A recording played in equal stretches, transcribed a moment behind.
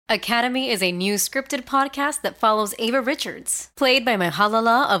Academy is a new scripted podcast that follows Ava Richards, played by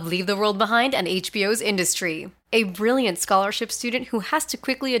Mahalala of Leave the World Behind and HBO's Industry, a brilliant scholarship student who has to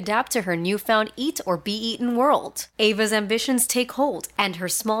quickly adapt to her newfound eat or be eaten world. Ava's ambitions take hold and her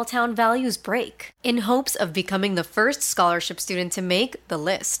small town values break, in hopes of becoming the first scholarship student to make the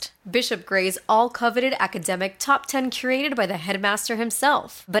list. Bishop Gray's all-coveted academic top 10 curated by the headmaster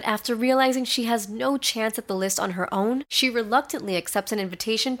himself. But after realizing she has no chance at the list on her own, she reluctantly accepts an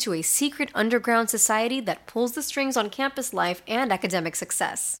invitation to a secret underground society that pulls the strings on campus life and academic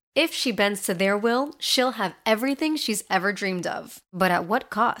success. If she bends to their will, she'll have everything she's ever dreamed of. But at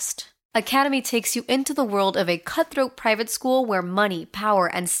what cost? Academy takes you into the world of a cutthroat private school where money, power,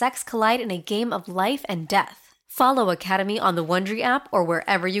 and sex collide in a game of life and death. Follow Academy on the Wondery app or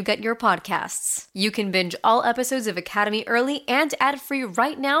wherever you get your podcasts. You can binge all episodes of Academy early and ad-free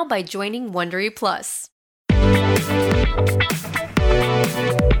right now by joining Wondery Plus.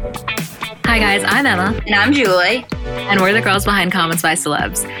 Hi guys, I'm Emma. And I'm Julie. And we're the girls behind Comments by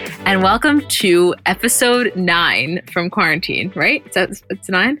Celebs. And welcome to episode 9 from quarantine, right? It's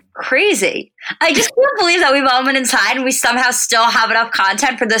 9? Crazy. I just can't believe that we've all been inside and we somehow still have enough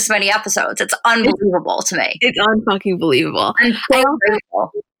content for this many episodes. It's unbelievable to me. It's unfucking believable. I'm so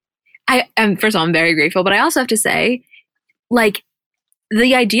grateful. First of all, I'm very grateful, but I also have to say, like,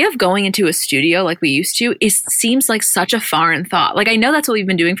 the idea of going into a studio like we used to seems like such a foreign thought. Like, I know that's what we've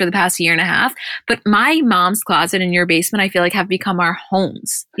been doing for the past year and a half, but my mom's closet and your basement, I feel like have become our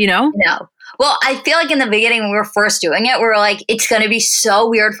homes, you know? No. Well, I feel like in the beginning when we were first doing it, we were like, it's going to be so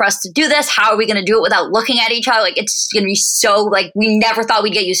weird for us to do this. How are we going to do it without looking at each other? Like, it's going to be so, like, we never thought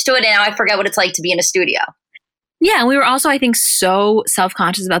we'd get used to it. And now I forget what it's like to be in a studio. Yeah. And we were also, I think, so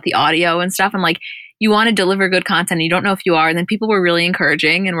self-conscious about the audio and stuff. And like, you want to deliver good content and you don't know if you are. And then people were really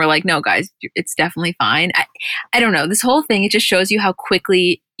encouraging and we're like, no, guys, it's definitely fine. I don't know. This whole thing, it just shows you how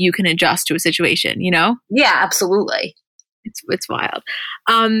quickly you can adjust to a situation, you know? Yeah, absolutely. It's wild.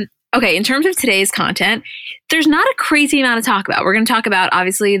 Okay, in terms of today's content, there's not a crazy amount to talk about. We're going to talk about,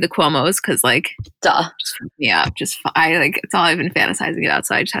 obviously, the Cuomos because, like, duh. It's all I've been fantasizing about,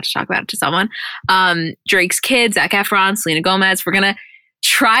 so I just had to talk about it to someone. Drake's kids, Zac Efron, Selena Gomez. We're going to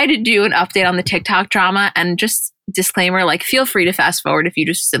try to do an update on the TikTok drama, and just disclaimer, like, feel free to fast forward if you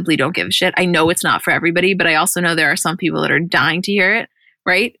just simply don't give a shit. I know it's not for everybody, but I also know there are some people that are dying to hear it,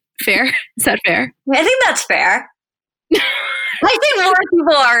 right? Fair? Is that fair? I think that's fair. I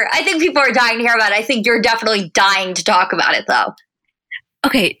think people are dying to hear about it. I think you're definitely dying to talk about it, though.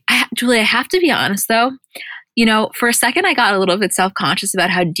 Okay, Julie, I have to be honest, though. You know, for a second, I got a little bit self-conscious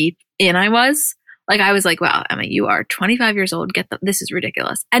about how deep in I was. Like, I was like, wow, Emma, you are 25 years old. This is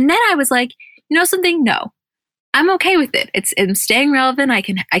ridiculous. And then I was like, you know something? No, I'm okay with it. I'm staying relevant. I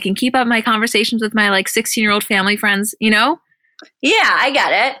can keep up my conversations with my, like, 16-year-old family friends, you know? Yeah, I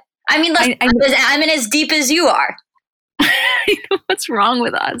get it. I mean, I'm in as deep as you are. What's wrong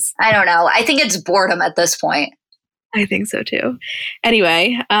with us? I don't know. I think it's boredom at this point. I think so, too.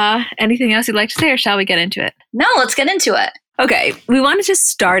 Anyway, anything else you'd like to say, or shall we get into it? No, let's get into it. Okay, we wanted to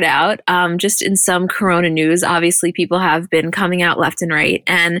start out just in some corona news. Obviously, people have been coming out left and right.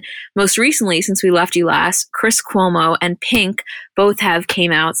 And most recently, since we left you last, Chris Cuomo and Pink both have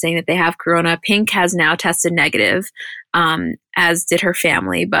came out saying that they have corona. Pink has now tested negative, as did her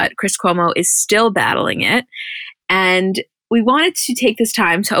family. But Chris Cuomo is still battling it. And we wanted to take this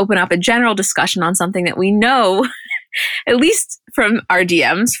time to open up a general discussion on something that we know, at least from our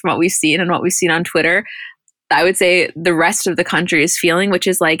DMs, from what we've seen and what we've seen on Twitter, I would say the rest of the country is feeling, which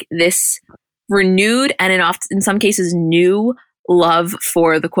is like this renewed and in some cases new love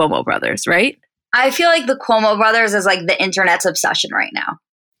for the Cuomo brothers, right? I feel like the Cuomo brothers is like the internet's obsession right now.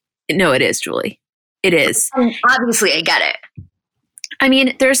 No, it is, Julie. It is. Obviously, I get it. I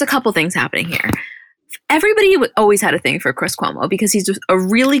mean, there's a couple things happening here. Everybody always had a thing for Chris Cuomo because he's a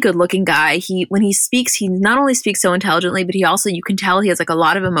really good-looking guy. When he speaks, he not only speaks so intelligently, but he also, you can tell he has like a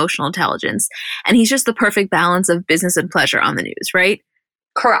lot of emotional intelligence. And he's just the perfect balance of business and pleasure on the news, right?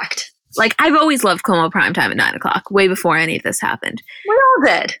 Correct. Like, I've always loved Cuomo primetime at 9 o'clock, way before any of this happened. We all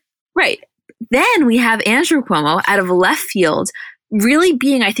did. Right. Then we have Andrew Cuomo out of left field, really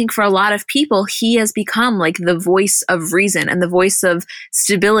being, I think, for a lot of people, he has become like the voice of reason and the voice of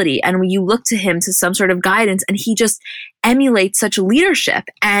stability. And when you look to him to some sort of guidance, and he just emulates such leadership.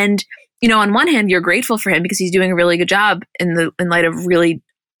 And, you know, on one hand, you're grateful for him because he's doing a really good job in light of really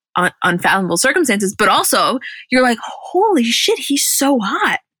unfathomable circumstances. But also, you're like, holy shit, he's so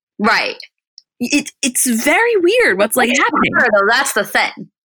hot. Right. It's very weird what's like happening. Hotter, though, that's the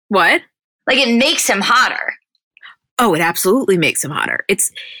thing. What? Like, it makes him hotter. Oh, it absolutely makes him hotter.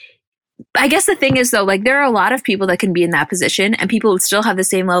 I guess the thing is, though, like, there are a lot of people that can be in that position and people would still have the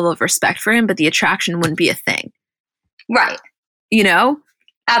same level of respect for him, but the attraction wouldn't be a thing. Right. You know?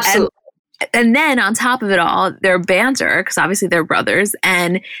 Absolutely. And then on top of it all, their banter, because obviously they're brothers,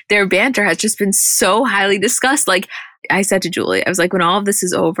 and their banter has just been so highly discussed. Like I said to Julie, I was like, when all of this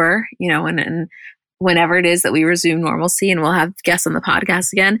is over, you know, and whenever it is that we resume normalcy and we'll have guests on the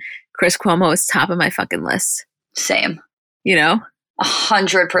podcast again, Chris Cuomo is top of my fucking list. Same. You know?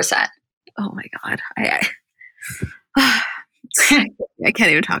 100%. Oh my God. I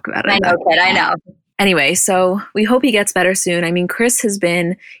can't even talk about it. I know, kid. I know. Anyway, so we hope he gets better soon. I mean, Chris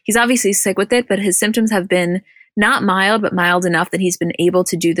he's obviously sick with it, but his symptoms have been not mild, but mild enough that he's been able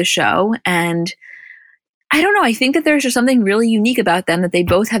to do the show. And I don't know, I think that there's just something really unique about them, that they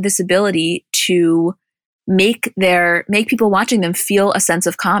both have this ability to make people watching them feel a sense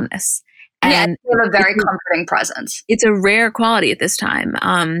of calmness. And they have a very comforting presence. It's a rare quality at this time.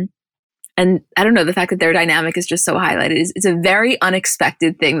 And I don't know, the fact that their dynamic is just so highlighted it's a very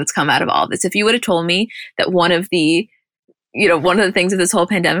unexpected thing that's come out of all of this. If you would have told me that one of the things of this whole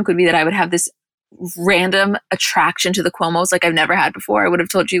pandemic would be that I would have this random attraction to the Cuomos like I've never had before, I would have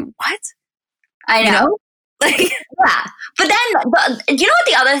told you, what? I know. You know? Like, yeah. But then, you know what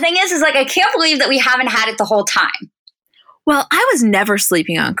the other thing is like, I can't believe that we haven't had it the whole time. Well, I was never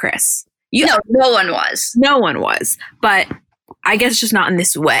sleeping on Chris. No one was. No one was. But I guess just not in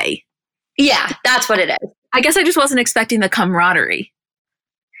this way. Yeah, that's what it is. I guess I just wasn't expecting the camaraderie.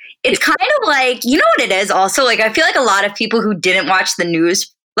 It's kind of like, you know what it is also? Like, I feel like a lot of people who didn't watch the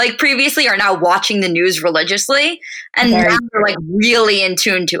news like previously are now watching the news religiously. And now they're like really in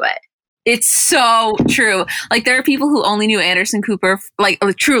tune to it. It's so true. Like, there are people who only knew Anderson Cooper. Like,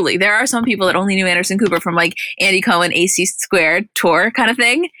 truly, there are some people that only knew Anderson Cooper from like Andy Cohen, AC Squared tour kind of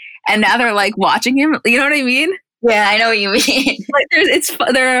thing. And now they're like watching him. You know what I mean? Yeah, I know what you mean. Like,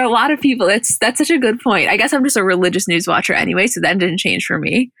 there are a lot of people. That's such a good point. I guess I'm just a religious news watcher anyway, so that didn't change for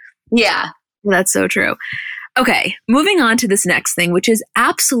me. Yeah. That's so true. Okay, moving on to this next thing, which is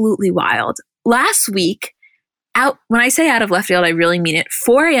absolutely wild. Last week, when I say out of left field, I really mean it.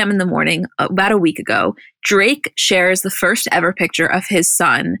 4 a.m. in the morning, about a week ago, Drake shares the first ever picture of his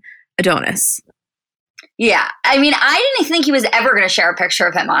son, Adonis. Yeah. I mean, I didn't think he was ever going to share a picture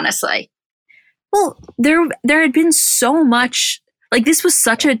of him, honestly. Well, there had been so much, like, this was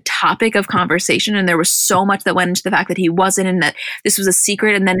such a topic of conversation, and there was so much that went into the fact that he wasn't, and that this was a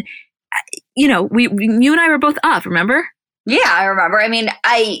secret. And then, you know, you and I were both up, remember? Yeah, I remember. I mean,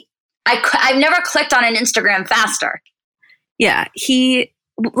 I've never clicked on an Instagram faster. Yeah,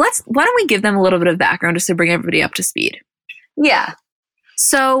 why don't we give them a little bit of background just to bring everybody up to speed? Yeah.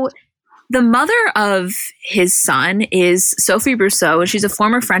 So the mother of his son is Sophie Brousseau, and she's a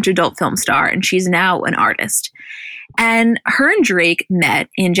former French adult film star, and she's now an artist. And her and Drake met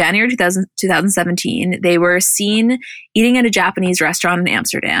in January 2017. They were seen eating at a Japanese restaurant in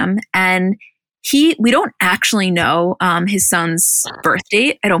Amsterdam, and we don't actually know his son's birth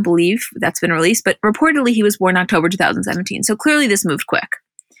date. I don't believe that's been released, but reportedly he was born October 2017. So clearly this moved quick.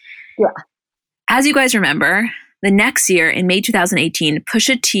 Yeah. As you guys remember, the next year, in May 2018,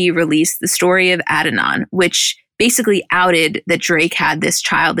 Pusha T released The Story of Adidon, which basically outed that Drake had this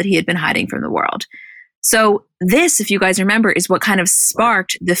child that he had been hiding from the world. So this, if you guys remember, is what kind of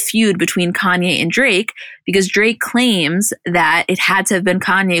sparked the feud between Kanye and Drake, because Drake claims that it had to have been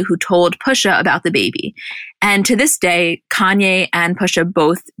Kanye who told Pusha about the baby. And to this day, Kanye and Pusha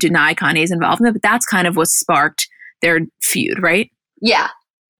both deny Kanye's involvement, but that's kind of what sparked their feud, right? Yeah.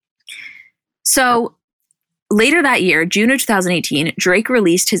 So later that year, June of 2018, Drake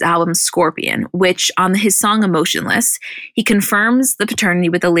released his album Scorpion, which on his song Emotionless, he confirms the paternity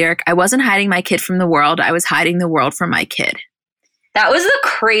with the lyric, "I wasn't hiding my kid from the world, I was hiding the world from my kid." That was the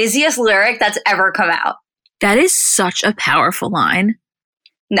craziest lyric that's ever come out. That is such a powerful line.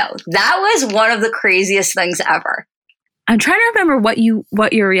 No, that was one of the craziest things ever. I'm trying to remember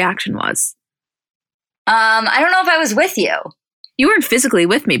what your reaction was. I don't know if I was with you. You weren't physically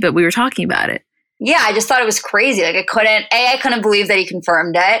with me, but we were talking about it. Yeah, I just thought it was crazy. Like, I couldn't believe that he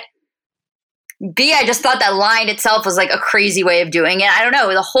confirmed it. B, I just thought that line itself was like a crazy way of doing it. I don't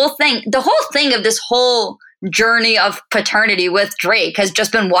know. The whole thing of this whole journey of paternity with Drake has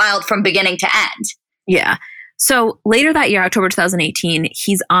just been wild from beginning to end. Yeah. So later that year, October 2018,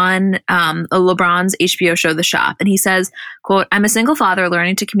 he's on LeBron's HBO show, The Shop. And he says, quote, "I'm a single father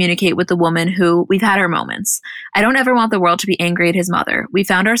learning to communicate with the woman who we've had our moments. I don't ever want the world to be angry at his mother. We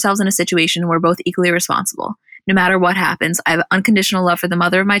found ourselves in a situation where we're both equally responsible. No matter what happens, I have unconditional love for the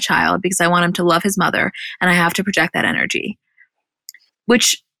mother of my child because I want him to love his mother, and I have to project that energy."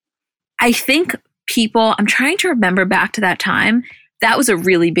 Which I think I'm trying to remember back to that time, that was a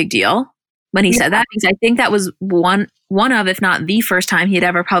really big deal. when he said that, because I think that was one of, if not the first time he had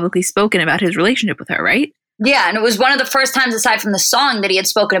ever publicly spoken about his relationship with her, right? Yeah, and it was one of the first times, aside from the song, that he had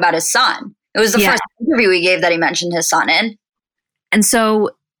spoken about his son. It was the first interview he gave that he mentioned his son in. And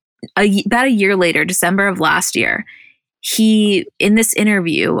so about a year later, December of last year, in this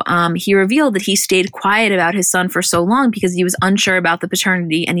interview, he revealed that he stayed quiet about his son for so long because he was unsure about the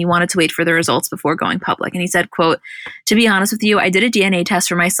paternity and he wanted to wait for the results before going public. And he said, quote, "To be honest with you, I did a DNA test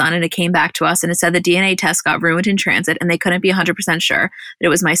for my son and it came back to us and it said the DNA test got ruined in transit and they couldn't be 100% sure that it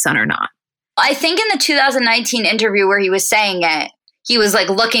was my son or not." I think in the 2019 interview where he was saying it, he was like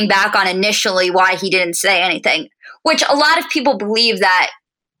looking back on initially why he didn't say anything, which a lot of people believe that,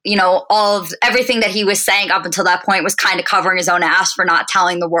 you know, everything that he was saying up until that point was kind of covering his own ass for not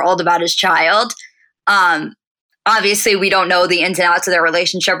telling the world about his child. Obviously, we don't know the ins and outs of their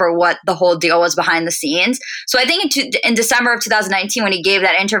relationship or what the whole deal was behind the scenes. So I think in December of 2019, when he gave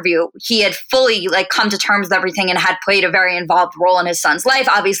that interview, he had fully like come to terms with everything and had played a very involved role in his son's life.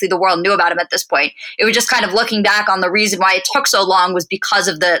 Obviously, the world knew about him at this point. It was just kind of looking back on the reason why it took so long was because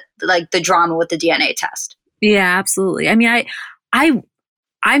of the drama with the DNA test. Yeah, absolutely. I mean,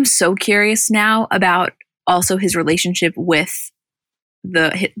 I'm so curious now about also his relationship with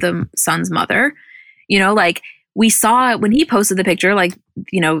the son's mother. You know, like we saw when he posted the picture, like,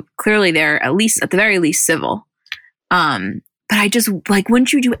 you know, clearly they're at the very least civil. But I just like,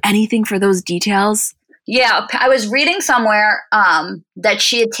 wouldn't you do anything for those details? Yeah, I was reading somewhere that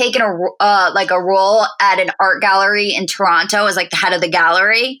she had taken a role at an art gallery in Toronto as like the head of the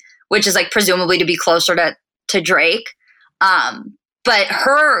gallery, which is like presumably to be closer to Drake. But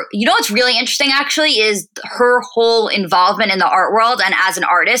her, you know what's really interesting actually is her whole involvement in the art world and as an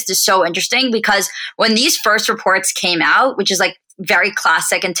artist is so interesting because when these first reports came out, which is like very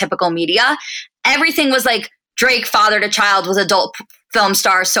classic and typical media, everything was like Drake fathered a child with adult film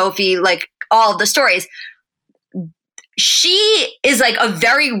star Sophie, like all of the stories. She is like a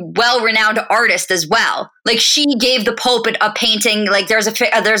very well-renowned artist as well. Like she gave the Pope a painting, like there's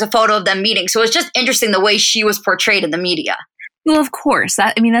a photo of them meeting. So it's just interesting the way she was portrayed in the media. Well, of course.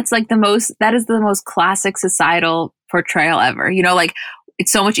 That is the most classic societal portrayal ever. You know, like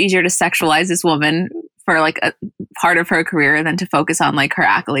it's so much easier to sexualize this woman for like a part of her career than to focus on like her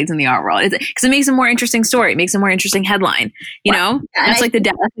accolades in the art world. Because it makes a more interesting story. It makes a more interesting headline, you know? Yeah, that's like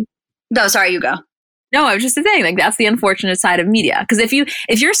No, sorry, you go. No, I was just saying, like, that's the unfortunate side of media. Because if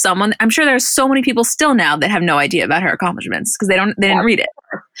you're someone, I'm sure there's so many people still now that have no idea about her accomplishments because they didn't read it.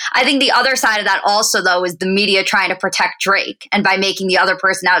 I think the other side of that also, though, is the media trying to protect Drake and by making the other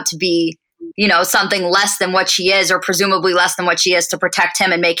person out to be, you know, something less than what she is or presumably less than what she is to protect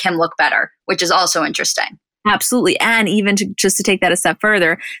him and make him look better, which is also interesting. Absolutely. And even to take that a step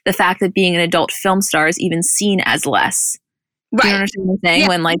further, the fact that being an adult film star is even seen as less. Right. You understand what I'm saying? Yeah.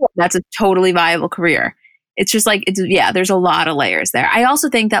 When like that's a totally viable career. It's just like, there's a lot of layers there. I also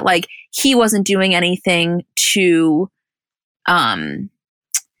think that like he wasn't doing anything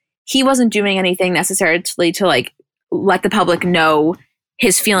necessarily to like let the public know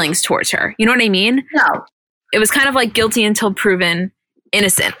his feelings towards her. You know what I mean? No. It was kind of like guilty until proven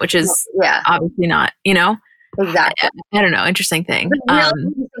innocent, which is obviously not, you know? Exactly. I don't know. Interesting thing.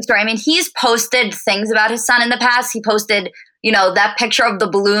 Interesting story. I mean, he's posted things about his son in the past. He posted, you know, that picture of the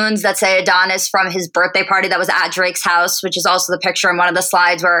balloons that say Adonis from his birthday party that was at Drake's house, which is also the picture in one of the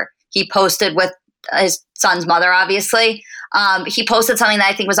slides where he posted with his son's mother, obviously. He posted something that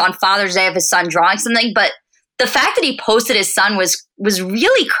I think was on Father's Day of his son drawing something. But the fact that he posted his son was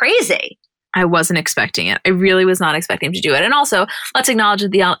really crazy. I wasn't expecting it. I really was not expecting him to do it. And also, let's acknowledge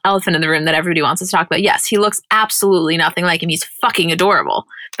the elephant in the room that everybody wants us to talk about. Yes, he looks absolutely nothing like him. He's fucking adorable.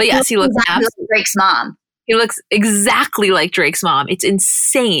 But yes, he looks exactly like Drake's mom. He looks exactly like Drake's mom. It's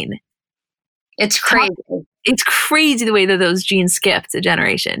insane. It's crazy. It's crazy the way that those genes skipped a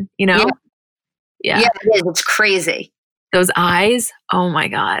generation, you know? Yeah, it is. It's crazy. Those eyes, oh my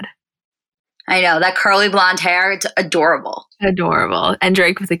God. I know, that curly blonde hair, it's adorable. Adorable. And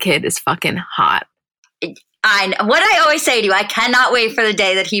Drake with a kid is fucking hot. What I always say to you, I cannot wait for the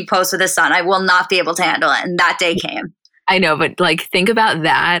day that he posts with his son. I will not be able to handle it. And that day came. I know, but like think about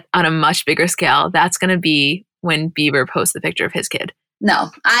that on a much bigger scale. That's going to be when Bieber posts the picture of his kid.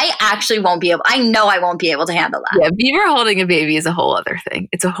 No, I actually won't be able. I know I won't be able to handle that. Yeah, Bieber holding a baby is a whole other thing.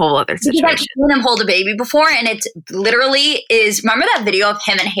 It's a whole other situation. I've seen him hold a baby before, and it literally is. Remember that video of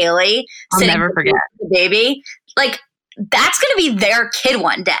him and Haley? I'll never forget the baby. Like that's going to be their kid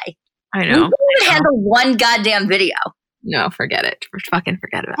one day. I know. We can't even handle one goddamn video. No, forget it. Fucking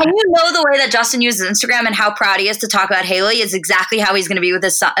forget about it. And you know the way that Justin uses Instagram and how proud he is to talk about Haley is exactly how he's going to be with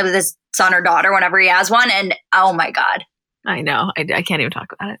his son or daughter whenever he has one. And oh my God. I know. I can't even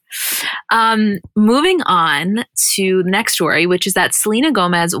talk about it. Moving on to the next story, which is that Selena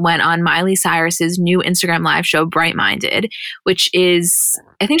Gomez went on Miley Cyrus's new Instagram live show, Bright Minded, which is,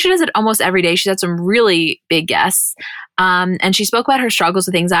 I think she does it almost every day. She's had some really big guests. And she spoke about her struggles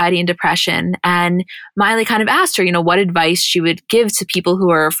with anxiety and depression. And Miley kind of asked her, what advice she would give to people who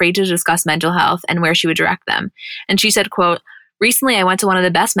are afraid to discuss mental health and where she would direct them. And she said, quote, "Recently, I went to one of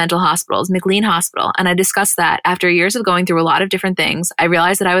the best mental hospitals, McLean Hospital, and I discussed that after years of going through a lot of different things, I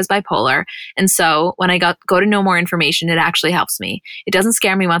realized that I was bipolar. And so when I go to know more information, it actually helps me. It doesn't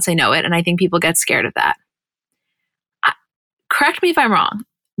scare me once I know it, and I think people get scared of that." Correct me if I'm wrong.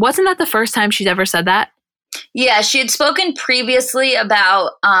 Wasn't that the first time she's ever said that? Yeah, she had spoken previously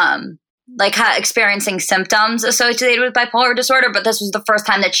about experiencing symptoms associated with bipolar disorder, but this was the first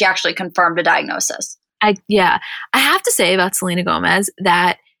time that she actually confirmed a diagnosis. I have to say about Selena Gomez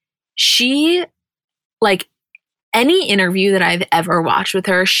that she, any interview that I've ever watched with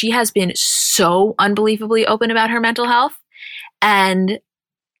her, she has been so unbelievably open about her mental health. And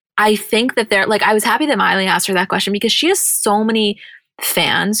I think that I was happy that Miley asked her that question because she has so many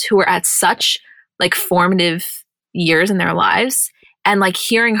fans who are at such formative years in their lives. And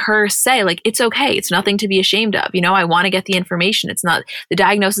hearing her say, it's okay. It's nothing to be ashamed of. I want to get the information. It's not, the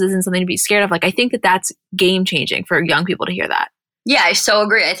diagnosis isn't something to be scared of. I think that that's game changing for young people to hear that. Yeah, I so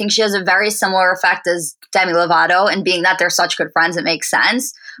agree. I think she has a very similar effect as Demi Lovato, and being that they're such good friends, it makes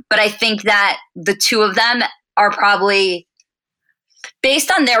sense. But I think that the two of them are probably,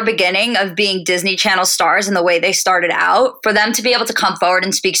 based on their beginning of being Disney Channel stars and the way they started out, for them to be able to come forward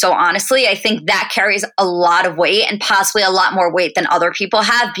and speak so honestly, I think that carries a lot of weight, and possibly a lot more weight than other people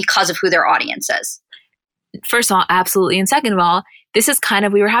have because of who their audience is. First of all, absolutely. And second of all, this is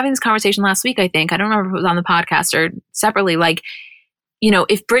we were having this conversation last week, I think. I don't remember if it was on the podcast or separately.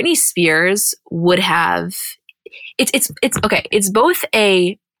 If Britney Spears would have, it's okay. It's both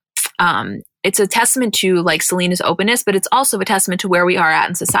it's a testament to Selena's openness, but it's also a testament to where we are at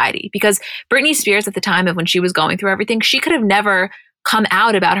in society. Because Britney Spears at the time of when she was going through everything, she could have never come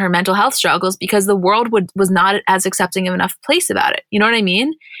out about her mental health struggles because the world was not as accepting of enough place about it. You know what I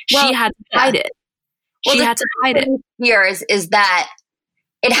mean? Well, she had to hide it. She had to hide it. Spears is that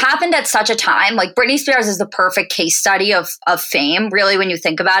it happened at such a time. Britney Spears is the perfect case study of fame, really, when you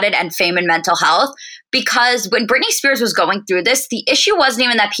think about it, and fame and mental health. Because when Britney Spears was going through this, the issue wasn't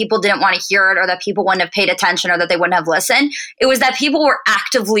even that people didn't want to hear it or that people wouldn't have paid attention or that they wouldn't have listened. It was that people were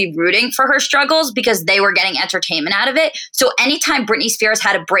actively rooting for her struggles because they were getting entertainment out of it. So anytime Britney Spears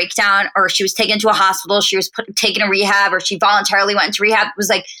had a breakdown or she was taken to a hospital, she was taken to rehab, or she voluntarily went into rehab, it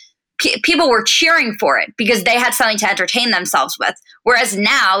was people were cheering for it because they had something to entertain themselves with. Whereas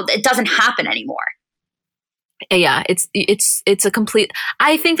now it doesn't happen anymore. Yeah, it's a complete,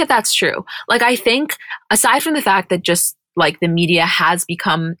 I think that that's true. I think aside from the fact that just the media has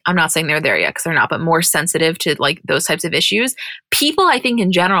become, I'm not saying they're there yet because they're not, but more sensitive to those types of issues, people I think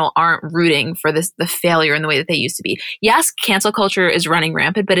in general aren't rooting for the failure in the way that they used to be. Yes, cancel culture is running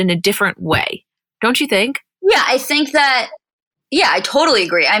rampant, but in a different way. Don't you think? Yeah, I think that, I totally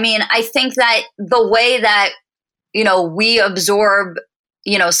agree. I mean, I think that the way that, we absorb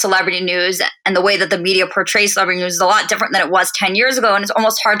celebrity news and the way that the media portrays celebrity news is a lot different than it was 10 years ago. And it's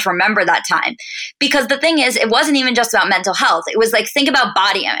almost hard to remember that time because the thing is, it wasn't even just about mental health. It was think about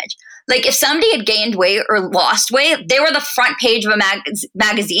body image. If somebody had gained weight or lost weight, they were the front page of a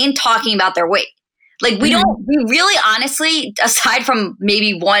magazine talking about their weight. We really honestly, aside from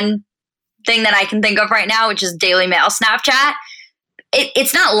maybe one thing that I can think of right now, which is Daily Mail Snapchat,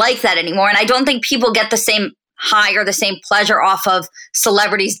 it's not like that anymore. And I don't think people get the same high or the same pleasure off of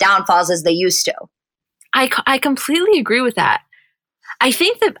celebrities' downfalls as they used to. I completely agree with that. I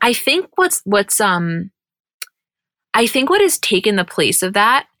think what has taken the place of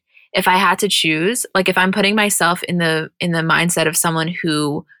that, if I had to choose, if I'm putting myself in the mindset of someone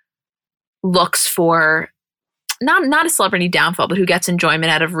who looks for not a celebrity downfall, but who gets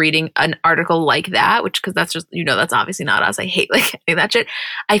enjoyment out of reading an article like that, because that's just, that's obviously not us. I hate that shit.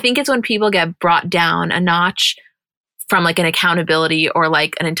 I think it's when people get brought down a notch from an accountability or an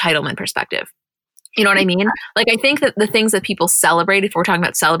entitlement perspective. You know what I mean? I think that the things that people celebrate, if we're talking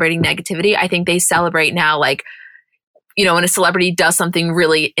about celebrating negativity, I think they celebrate now, when a celebrity does something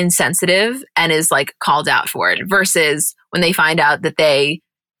really insensitive and is called out for it, versus when they find out that they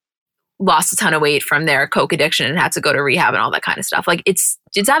lost a ton of weight from their coke addiction and had to go to rehab and all that kind of stuff.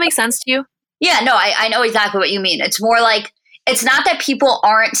 Does that make sense to you? Yeah, no, I know exactly what you mean. It's more it's not that people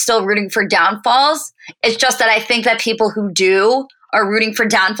aren't still rooting for downfalls. It's just that I think that people who do are rooting for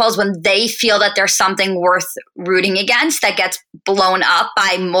downfalls when they feel that there's something worth rooting against that gets blown up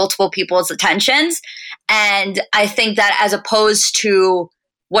by multiple people's attentions. And I think that as opposed to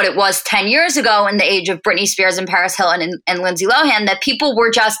what it was 10 years ago in the age of Britney Spears and Paris Hilton and Lindsay Lohan, that people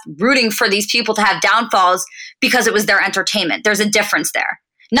were just rooting for these people to have downfalls because it was their entertainment. There's a difference there.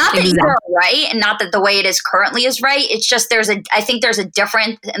 Not that you're right, and not that the way it is currently is right. It's just I think there's a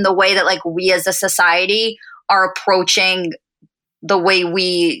difference in the way that like we as a society are approaching the way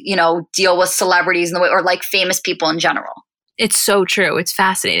we, deal with celebrities and the way, or like famous people in general. It's so true. It's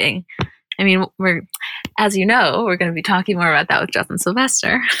fascinating. I mean, as you know, we're going to be talking more about that with Justin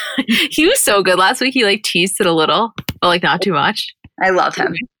Sylvester. He was so good last week. He like teased it a little, but like not too much. I love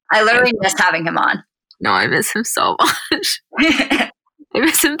him. I literally miss having him on. No, I miss him so much. I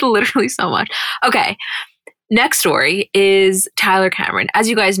miss him literally so much. Okay. Next story is Tyler Cameron. As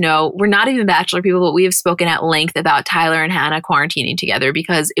you guys know, we're not even Bachelor people, but we have spoken at length about Tyler and Hannah quarantining together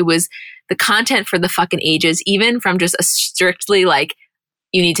because it was the content for the fucking ages, even from just a strictly like,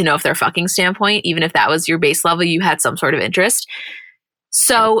 you need to know if they're fucking standpoint, even if that was your base level, you had some sort of interest.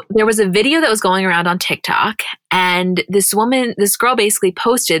 So there was a video that was going around on TikTok, and this girl basically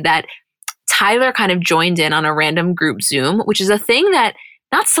posted that Tyler kind of joined in on a random group Zoom, which is a thing that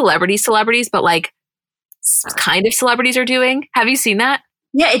not celebrities, but like kind of celebrities are doing. Have you seen that?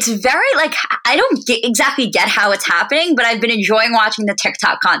 Yeah, it's very like, I don't exactly get how it's happening, but I've been enjoying watching the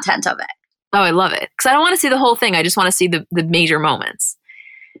TikTok content of it. Oh, I love it. Because I don't want to see the whole thing. I just want to see the major moments.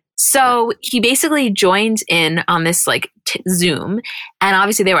 So he basically joined in on this like Zoom, and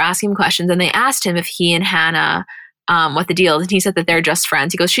obviously they were asking him questions, and they asked him if he and Hannah, what the deal is. And he said that they're just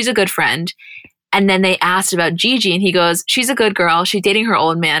friends. He goes, she's a good friend. And then they asked about Gigi, and he goes, she's a good girl. She's dating her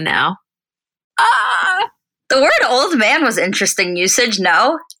old man now. The word old man was interesting usage,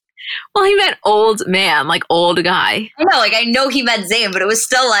 no? Well, he meant old man, like old guy. I know he meant Zayn, but it was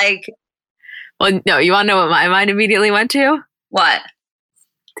still like... Well, no, you want to know what my mind immediately went to? What?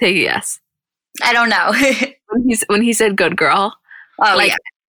 Take a guess. I don't know. when he said good girl. Oh, like, yeah.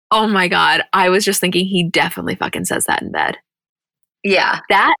 Oh my God. I was just thinking he definitely fucking says that in bed. Yeah.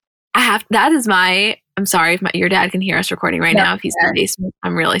 That is my... I'm sorry if your dad can hear us recording right now. If he's in the basement,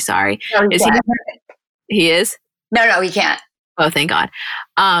 I'm really sorry. No, he is? No, he can't. Oh, thank God.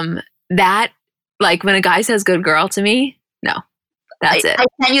 That, like, when a guy says good girl to me, no, that's it. I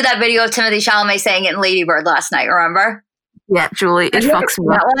sent you that video of Timothée Chalamet saying it in Lady Bird last night, remember? Yeah, Julie, it fucks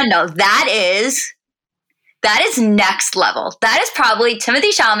me up. No, that is next level. That is probably,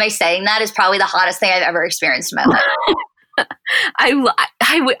 Timothée Chalamet saying that is probably the hottest thing I've ever experienced in my life.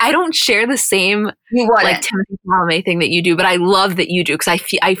 I don't share the same like Timothée Chalamet thing that you do, but I love that you do because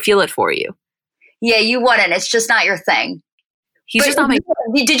I feel it for you. Yeah, you wouldn't. It's just not your thing. He's just not my...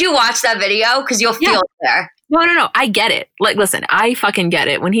 Did you watch that video? Because you'll feel it there. No. I get it. Like, listen, I fucking get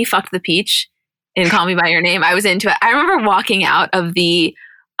it. When he fucked the peach in Call Me By Your Name, I was into it. I remember walking out of the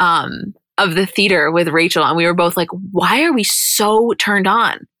theater with Rachel, and we were both like, why are we so turned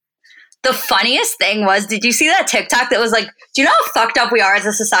on? The funniest thing was, did you see that TikTok that was like, do you know how fucked up we are as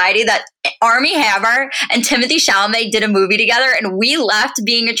a society that Armie Hammer and Timothée Chalamet did a movie together and we left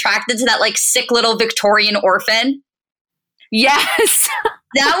being attracted to that like sick little Victorian orphan? Yes.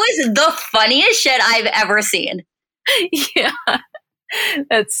 That was the funniest shit I've ever seen. Yeah.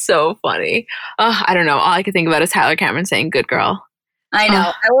 That's so funny. I don't know. All I could think about is Tyler Cameron saying good girl. I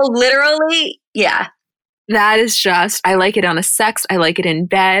know. I will literally, yeah. That is just, I like it on a sex. I like it in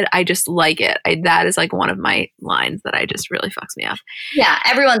bed. I just like it. That is like one of my lines that I just really fucks me up. Yeah,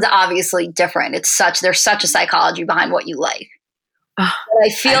 everyone's obviously different. There's such a psychology behind what you like. But I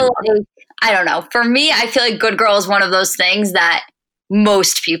feel like, I don't know. For me, I feel like good girl is one of those things that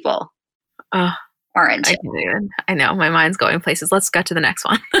most people are into. I know. My mind's going places. Let's get to the next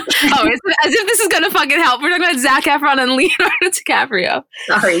one. As if this is going to fucking help. We're talking about Zac Efron and Leonardo DiCaprio.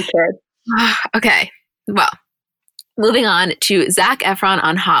 Sorry, kid. Okay. Well, moving on to Zac Efron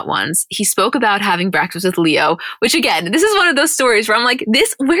on Hot Ones. He spoke about having breakfast with Leo, which again, this is one of those stories where I'm like,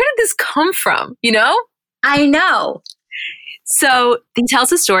 where did this come from? You know? I know. So he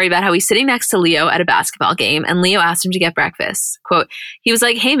tells a story about how he's sitting next to Leo at a basketball game, and Leo asked him to get breakfast. Quote, he was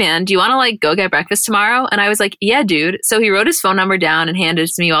like, hey man, do you want to like go get breakfast tomorrow? And I was like, yeah, dude. So he wrote his phone number down and handed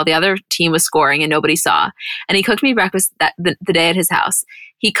it to me while the other team was scoring and nobody saw. And he cooked me breakfast the day at his house.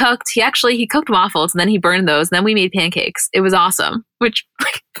 He cooked waffles, and then he burned those, and then we made pancakes. It was awesome. Which,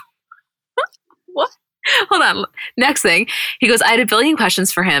 like, what? Hold on. Next thing, he goes, I had a billion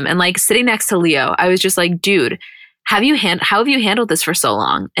questions for him, and like sitting next to Leo, I was just like, dude, how have you handled this for so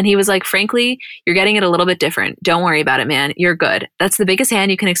long? And he was like, frankly, you're getting it a little bit different. Don't worry about it, man. You're good. That's the biggest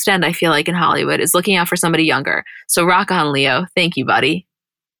hand you can extend, I feel like, in Hollywood, is looking out for somebody younger. So rock on, Leo. Thank you, buddy.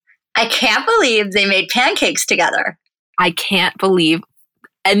 I can't believe they made pancakes together. I can't believe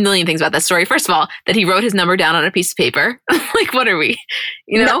a million things about that story. First of all, that he wrote his number down on a piece of paper. Like, what are we?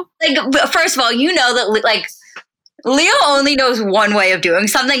 You know? First of all, you know that, like, Leo only knows one way of doing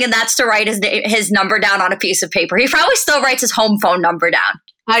something, and that's to write his number down on a piece of paper. He probably still writes his home phone number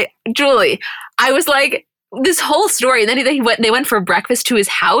down. Julie, I was like, this whole story, and then they went for breakfast to his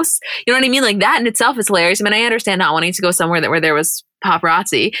house. You know what I mean? Like, that in itself is hilarious. I mean, I understand not wanting to go somewhere where there was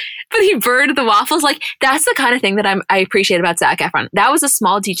paparazzi, but he burned the waffles. Like, that's the kind of thing that I appreciate about Zac Efron. That was a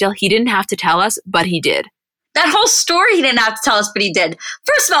small detail he didn't have to tell us, but he did. That whole story he didn't have to tell us, but he did.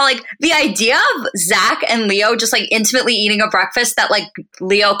 First of all, like, the idea of Zac and Leo just, like, intimately eating a breakfast that, like,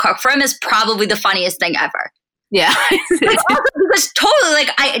 Leo cooked for him is probably the funniest thing ever. Yeah. Like, also, because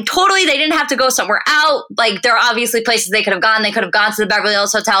totally, they didn't have to go somewhere out. Like, there are obviously places they could have gone. They could have gone to the Beverly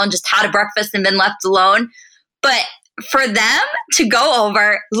Hills Hotel and just had a breakfast and been left alone. But for them to go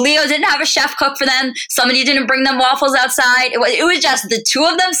over, Leo didn't have a chef cook for them. Somebody didn't bring them waffles outside. It was just the two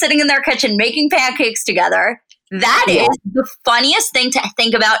of them sitting in their kitchen making pancakes together. That is the funniest thing to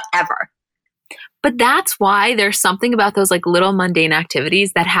think about ever. But that's why there's something about those, like, little mundane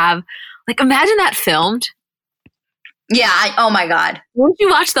activities that have, like, imagine that filmed. Yeah. Oh my God. Won't you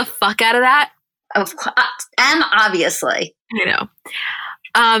watch the fuck out of that? Of course. Obviously. I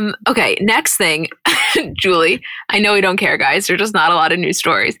know. Okay, next thing, Julie, I know we don't care, guys. There's just not a lot of news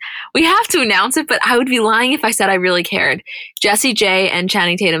stories. We have to announce it, but I would be lying if I said I really cared. Jessie J and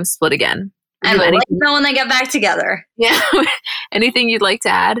Channing Tatum split again. And we'll let you know when they get back together. Yeah. Anything you'd like to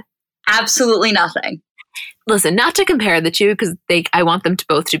add? Absolutely nothing. Listen, not to compare the two, because I want them to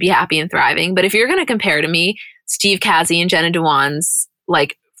both to be happy and thriving. But if you're going to compare to me, Steve Cassie and Jenna Dewan's,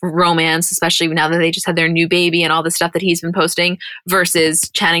 like, romance, especially now that they just had their new baby and all the stuff that he's been posting, versus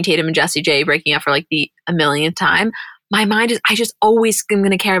Channing Tatum and Jessie J breaking up for, like, the a millionth time, my mind is, I just always am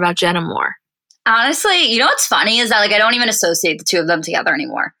going to care about Jenna more. Honestly, you know what's funny is that, like, I don't even associate the two of them together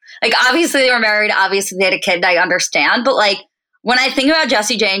anymore. Like, obviously they were married, obviously they had a kid, I understand, but, like, when I think about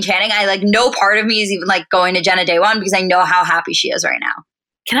Jessie J and Channing, I, like, no part of me is even, like, going to Jenna Day One because I know how happy she is right now.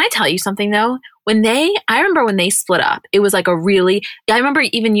 Can I tell you something, though? I remember when they split up, it was like I remember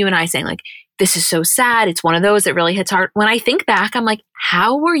even you and I saying, like, this is so sad. It's one of those that really hits hard. When I think back, I'm like,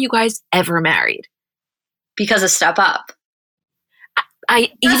 how were you guys ever married? Because of Step Up.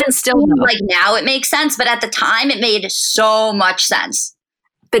 I even still know. Like, now it makes sense, but at the time it made so much sense.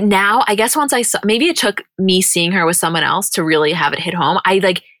 But now, I guess once I saw, maybe it took me seeing her with someone else to really have it hit home.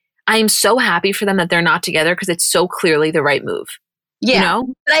 I'm so happy for them that they're not together because it's so clearly the right move. Yeah. You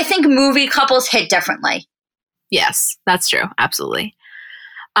know? But I think movie couples hit differently. Yes, that's true. Absolutely.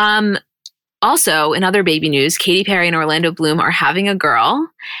 Also, in other baby news, Katy Perry and Orlando Bloom are having a girl,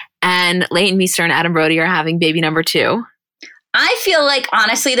 and Leighton Meester and Adam Brody are having baby number 2. I feel like,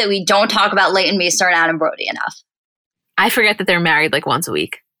 honestly, that we don't talk about Leighton Meester and Adam Brody enough. I forget that they're married like once a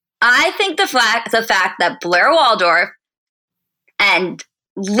week. I think the fact that Blair Waldorf and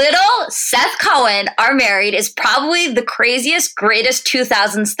little Seth Cohen are married is probably the craziest, greatest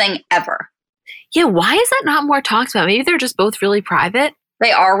 2000s thing ever. Yeah, why is that not more talked about? Maybe they're just both really private.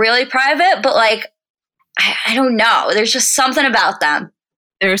 They are really private, but, like, I don't know. There's just something about them.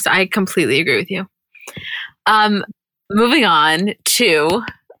 I completely agree with you. Moving on to,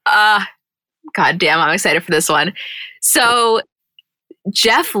 God damn, I'm excited for this one. So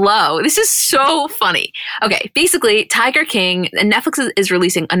Jeff Lowe, this is so funny. Okay, basically, Tiger King, and Netflix is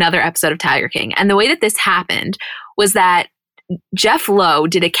releasing another episode of Tiger King. And the way that this happened was that Jeff Lowe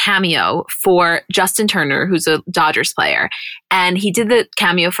did a cameo for Justin Turner, who's a Dodgers player. And he did the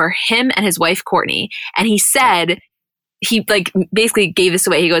cameo for him and his wife, Courtney. And he said, he, like, basically gave this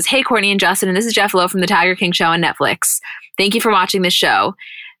away. He goes, "Hey, Courtney and Justin, and this is Jeff Lowe from the Tiger King show on Netflix. Thank you for watching this show.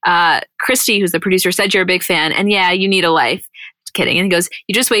 Christy, who's the producer, said you're a big fan. And yeah, you need a life." Kidding. And he goes,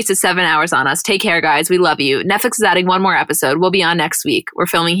 "You just wasted 7 hours on us. Take care, guys. We love you. Netflix is adding one more episode. We'll be on next week. We're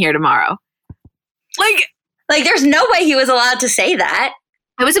filming here tomorrow." Like, there's no way he was allowed to say that.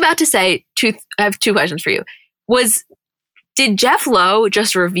 I was about to say, I have 2 questions for you. Did Jeff Lowe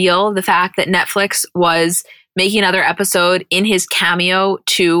just reveal the fact that Netflix was making another episode in his cameo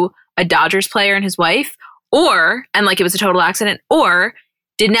to a Dodgers player and his wife? And like it was a total accident? Or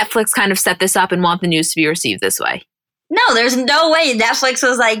did Netflix kind of set this up and want the news to be received this way? No, there's no way. Netflix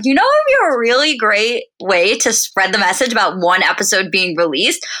was like, you know what would be a really great way to spread the message about one episode being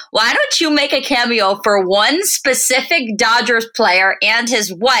released? Why don't you make a cameo for one specific Dodgers player and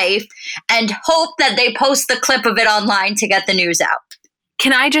his wife and hope that they post the clip of it online to get the news out?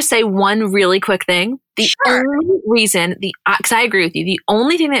 Can I just say one really quick thing? The only reason, because I agree with you, the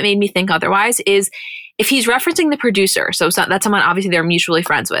only thing that made me think otherwise is if he's referencing the producer, so that's someone obviously they're mutually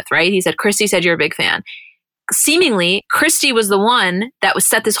friends with, right? He said, Christy said you're a big fan. Seemingly, Christy was the one that was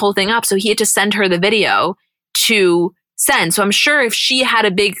set this whole thing up, so he had to send her the video to send. So I'm sure if she had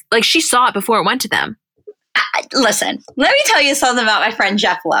a big, like she saw it before it went to them. Listen, let me tell you something about my friend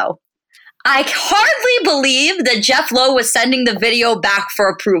Jeff Lowe. I hardly believe that Jeff Lowe was sending the video back for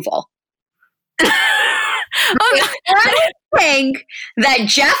approval. I think that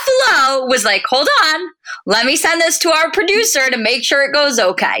Jeff Lowe was like, hold on, let me send this to our producer to make sure it goes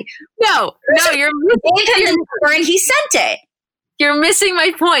okay. No, you're gave him the number and he sent it. You're missing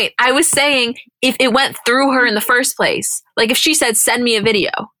my point. I was saying if it went through her in the first place, like if she said, send me a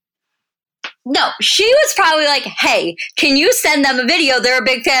video. No, she was probably like, hey, can you send them a video? They're a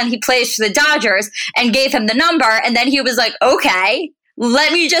big fan. He plays for the Dodgers, and gave him the number. And then he was like, okay,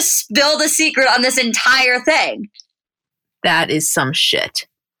 let me just spill the secret on this entire thing. That is some shit.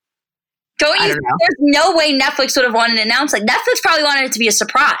 Don't you think there's no way Netflix would have wanted to announce? Like, Netflix probably wanted it to be a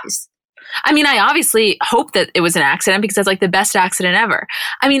surprise. I mean, I obviously hope that it was an accident because that's like the best accident ever.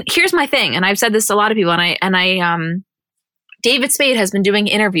 I mean, here's my thing, and I've said this to a lot of people, and I David Spade has been doing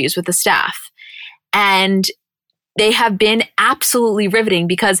interviews with the staff, and they have been absolutely riveting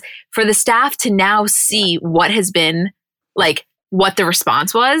because for the staff to now see what has been, like, what the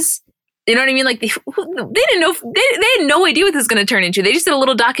response was, you know what I mean? Like, they didn't know, they had no idea what this was going to turn into. They just did a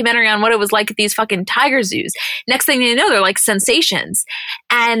little documentary on what it was like at these fucking tiger zoos. Next thing they know, they're like sensations.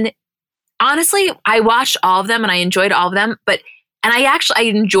 Honestly, I watched all of them and I enjoyed all of them, and I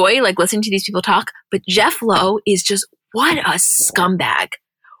enjoy like listening to these people talk, but Jeff Lowe is just, what a scumbag.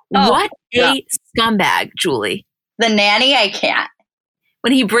 What a scumbag, Julie. The nanny, I can't.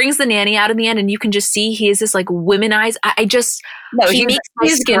 When he brings the nanny out in the end and you can just see he is this like womanized, he makes my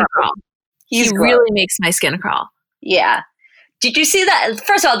skin crawl. He really makes my skin crawl. Yeah. Did you see that?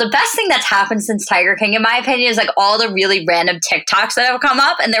 First of all, the best thing that's happened since Tiger King, in my opinion, is like all the really random TikToks that have come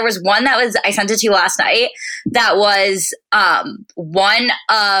up. And there was one I sent it to you last night, that was one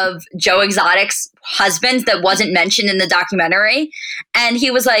of Joe Exotic's husbands that wasn't mentioned in the documentary. And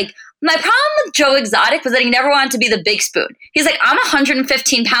he was like, my problem with Joe Exotic was that he never wanted to be the big spoon. He's like, I'm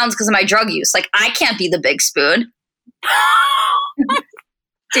 115 pounds because of my drug use. Like, I can't be the big spoon.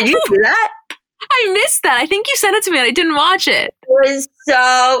 Did you do that? I missed that. I think you sent it to me and I didn't watch it. It was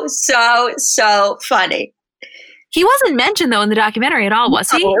so funny. He wasn't mentioned, though, in the documentary at all,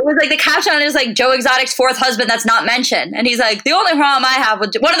 was he? It was like the caption on it is like Joe Exotic's fourth husband that's not mentioned. And he's like, one of the problems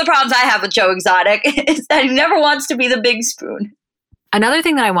I have with Joe Exotic is that he never wants to be the big spoon. Another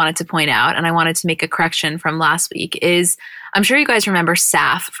thing that I wanted to point out, and I wanted to make a correction from last week, is I'm sure you guys remember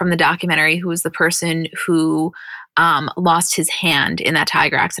Saf from the documentary, who was the person who lost his hand in that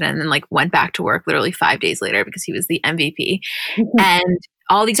tiger accident and then like went back to work literally 5 days later because he was the MVP. And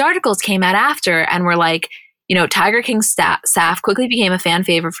all these articles came out after and were like, you know, Tiger King Saf quickly became a fan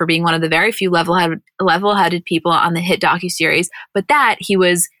favorite for being one of the very few level-headed people on the hit docuseries, but that he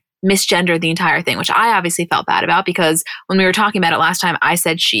was misgendered the entire thing, which I obviously felt bad about because when we were talking about it last time, I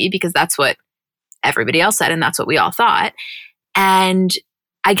said she because that's what everybody else said and that's what we all thought. And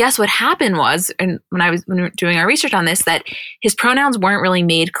I guess what happened was, and when we were doing our research on this, that his pronouns weren't really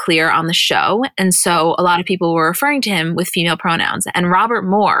made clear on the show. And so a lot of people were referring to him with female pronouns. And Robert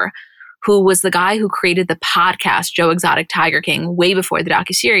Moore, who was the guy who created the podcast Joe Exotic Tiger King way before the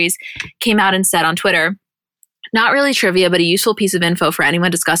docuseries, came out and said on Twitter, not really trivia, but a useful piece of info for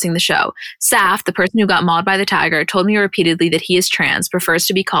anyone discussing the show. Saf, the person who got mauled by the tiger, told me repeatedly that he is trans, prefers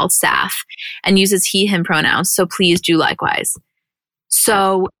to be called Saf, and uses he, him pronouns, so please do likewise.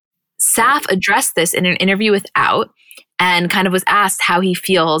 So Saf addressed this in an interview with Out and kind of was asked how he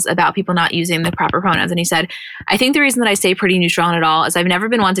feels about people not using the proper pronouns. And he said, I think the reason that I stay pretty neutral on it all is I've never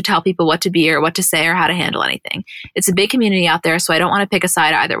been one to tell people what to be or what to say or how to handle anything. It's a big community out there, so I don't want to pick a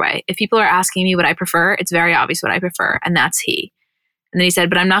side either way. If people are asking me what I prefer, it's very obvious what I prefer, and that's he. And then he said,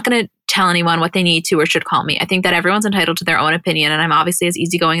 but I'm not going to tell anyone what they need to or should call me. I think that everyone's entitled to their own opinion, and I'm obviously as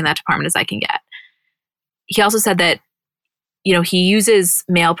easygoing in that department as I can get. He also said that, you know, he uses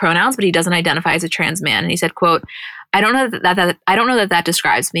male pronouns, but he doesn't identify as a trans man. And he said, quote, I don't know that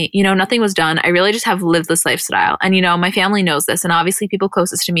describes me. You know, nothing was done. I really just have lived this lifestyle. And, you know, my family knows this. And obviously people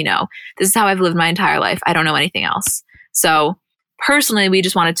closest to me know. This is how I've lived my entire life. I don't know anything else. So personally, we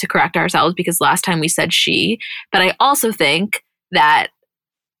just wanted to correct ourselves because last time we said she. But I also think that,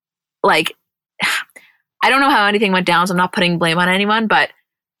 like, I don't know how anything went down, so I'm not putting blame on anyone, but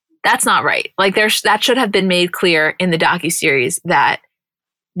that's not right. Like, that should have been made clear in the docuseries that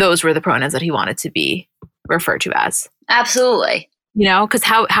those were the pronouns that he wanted to be referred to as. Absolutely. You know, because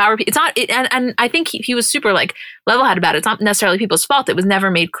how are it's not, and I think he was super like level-headed about it. It's not necessarily people's fault. It was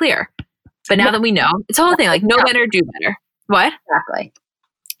never made clear. But now that we know, it's the whole thing, like, know better, do better. What? Exactly.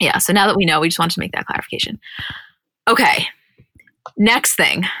 Yeah, so now that we know, we just wanted to make that clarification. Okay, next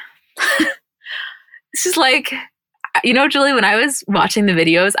thing. This is like, you know, Julie, when I was watching the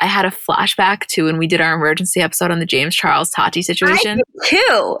videos, I had a flashback to when we did our emergency episode on the James Charles Tati situation. I did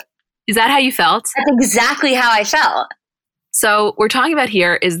too. Is that how you felt? That's exactly how I felt. So we're talking about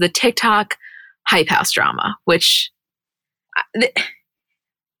here is the TikTok Hype House drama, which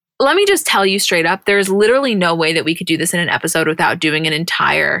let me just tell you straight up, there's literally no way that we could do this in an episode without doing an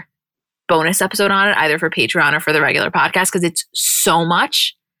entire bonus episode on it, either for Patreon or for the regular podcast, because it's so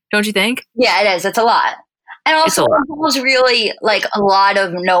much, don't you think? Yeah, it is. It's a lot. And also, it involves really like a lot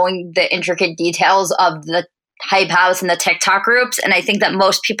of knowing the intricate details of the Hype House and the TikTok groups. And I think that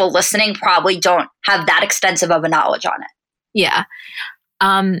most people listening probably don't have that extensive of a knowledge on it. Yeah.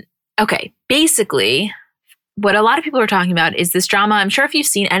 Okay. Basically, what a lot of people are talking about is this drama. I'm sure if you've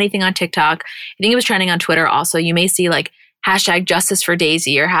seen anything on TikTok, I think it was trending on Twitter also, you may see like hashtag justice for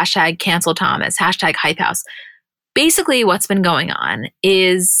Daisy or hashtag cancel Thomas, hashtag Hype House. Basically, what's been going on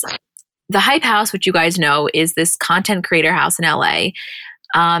is the Hype House, which you guys know is this content creator house in LA,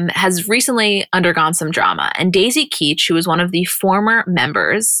 has recently undergone some drama. And Daisy Keech, who was one of the former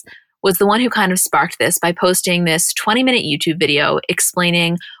members, was the one who kind of sparked this by posting this 20-minute YouTube video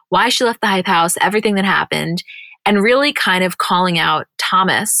explaining why she left the Hype House, everything that happened, and really kind of calling out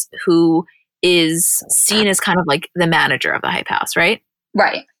Thomas, who is seen as kind of like the manager of the Hype House, right?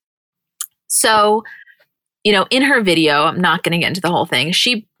 Right. So, you know, in her video, I'm not going to get into the whole thing.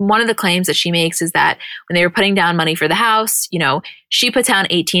 One of the claims that she makes is that when they were putting down money for the house, you know, she put down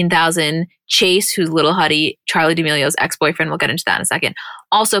 $18,000. Chase, who's Little Huddy, Charli D'Amelio's ex-boyfriend, we'll get into that in a second,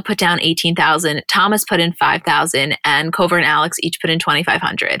 also put down $18,000. Thomas put in $5,000, and Cover and Alex each put in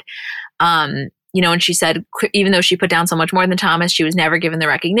 $2,500. You know, and she said, even though she put down so much more than Thomas, she was never given the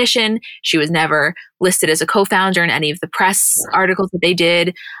recognition. She was never listed as a co-founder in any of the press articles that they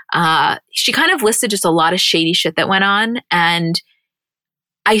did. She kind of listed just a lot of shady shit that went on. And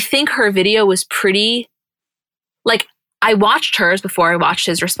I think her video was pretty, like, I watched hers before I watched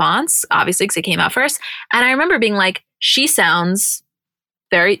his response, obviously, because it came out first. And I remember being like, she sounds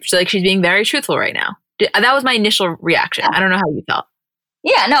like she's being very truthful right now. That was my initial reaction. I don't know how you felt.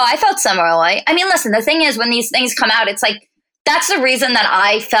 Yeah, no, I felt similarly. I mean, listen, the thing is, when these things come out, it's like, that's the reason that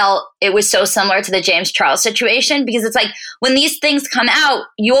I felt it was so similar to the James Charles situation, because it's like, when these things come out,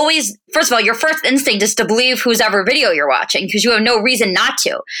 you always, first of all, your first instinct is to believe whose ever video you're watching, because you have no reason not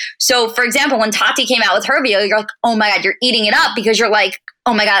to. So, for example, when Tati came out with her video, you're like, oh my God, you're eating it up, because you're like,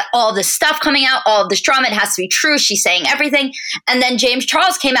 oh my God, all this stuff coming out, all of this drama, it has to be true. She's saying everything. And then James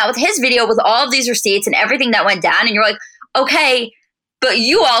Charles came out with his video with all of these receipts and everything that went down. And you're like, okay, but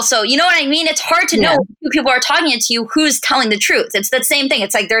you also, you know what I mean? It's hard to know who people are talking to you, who's telling the truth. It's the same thing.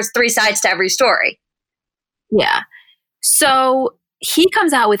 It's like there's three sides to every story. Yeah. So he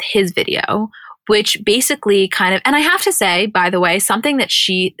comes out with his video, which basically kind of, and I have to say, by the way, something that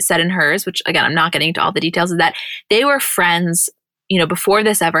she said in hers, which again, I'm not getting into all the details, is that they were friends, you know, before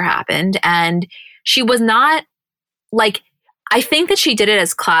this ever happened. And she was not like, I think that she did it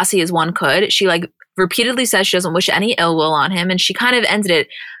as classy as one could. She like repeatedly says she doesn't wish any ill will on him. And she kind of ended it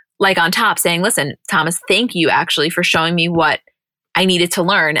like on top saying, listen, Thomas, thank you actually for showing me what I needed to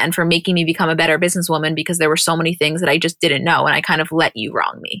learn and for making me become a better businesswoman, because there were so many things that I just didn't know. And I kind of let you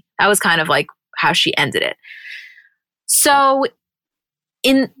wrong me. That was kind of like how she ended it. So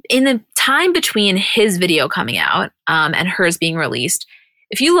in the time between his video coming out and hers being released,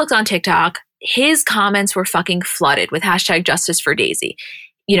 if you looked on TikTok, his comments were fucking flooded with hashtag justice for Daisy.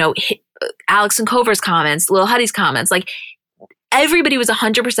 You know, Alex and Cover's comments, Lil Huddy's comments, like everybody was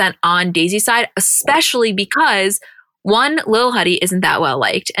 100% on Daisy's side, especially because one, Lil Huddy isn't that well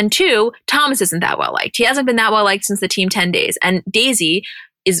liked, and two, Thomas isn't that well liked. He hasn't been that well liked since the Team 10 days, and Daisy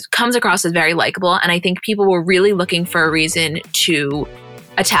comes across as very likable, and I think people were really looking for a reason to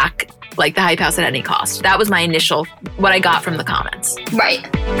attack like the Hype House at any cost. That was my initial, what I got from the comments. Right.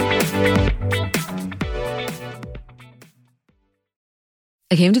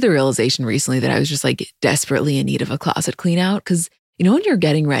 I came to the realization recently that I was just like desperately in need of a closet clean out, because you know when you're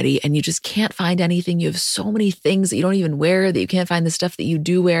getting ready and you just can't find anything, you have so many things that you don't even wear, that you can't find the stuff that you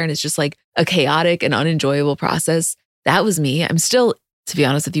do wear, and it's just like a chaotic and unenjoyable process. that was me. I'm still, to be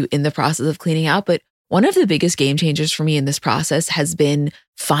honest with you, in the process of cleaning out. But one of the biggest game changers for me in this process has been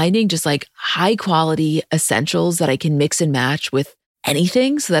finding just like high quality essentials that I can mix and match with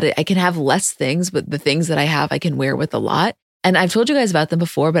anything so that I can have less things, but the things that I have, I can wear with a lot. And I've told you guys about them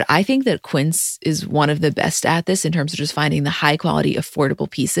before, but I think that Quince is one of the best at this in terms of just finding the high quality, affordable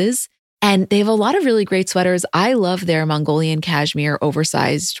pieces. And they have a lot of really great sweaters. I love their Mongolian cashmere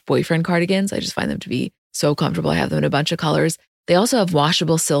oversized boyfriend cardigans. I just find them to be so comfortable. I have them in a bunch of colors. They also have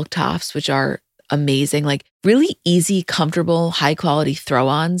washable silk tops, which are amazing, like really easy, comfortable, high quality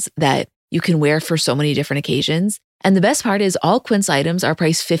throw-ons that you can wear for so many different occasions. And the best part is all Quince items are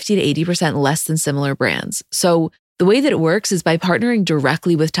priced 50 to 80% less than similar brands. So the way that it works is by partnering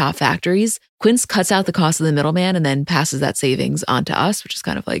directly with top factories, Quince cuts out the cost of the middleman and then passes that savings on to us, which is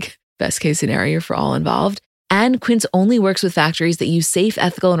kind of like best case scenario for all involved. And Quince only works with factories that use safe,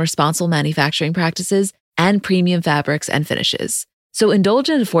 ethical, and responsible manufacturing practices and premium fabrics and finishes. So indulge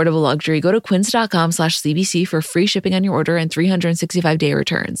in affordable luxury. Go to quince.com/CBC for free shipping on your order and 365-day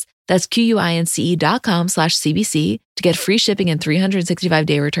returns. That's QUINCE.com/CBC to get free shipping and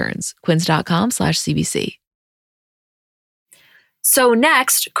 365-day returns. Quince.com/CBC. So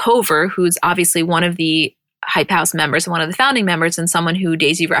next, Cover, who's obviously one of the Hype House members, one of the founding members, and someone who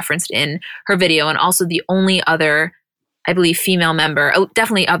Daisy referenced in her video, and also the only other, I believe, female member,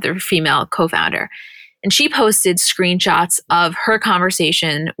 definitely other female co-founder. And she posted screenshots of her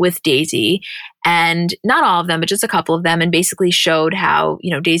conversation with Daisy, and not all of them, but just a couple of them, and basically showed how,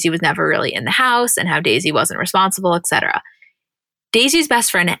 Daisy was never really in the house and how Daisy wasn't responsible, etc. Daisy's best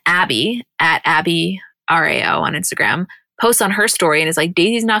friend, Abby, at Abby RAO on Instagram, posts on her story and is like,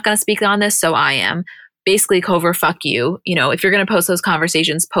 Daisy's not going to speak on this, so I am. Basically, Cover, fuck you. If you're going to post those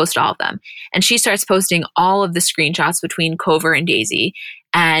conversations, post all of them. And she starts posting all of the screenshots between Cover and Daisy.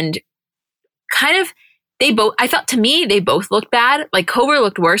 And kind of, I felt, to me, they both looked bad. Like, Cover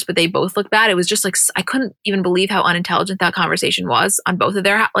looked worse, but they both looked bad. It was just like, I couldn't even believe how unintelligent that conversation was on both of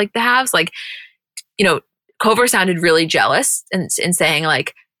their, the halves. Like, Cover sounded really jealous in saying,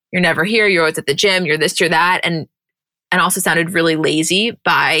 like, you're never here, you're always at the gym, you're this, you're that. And also sounded really lazy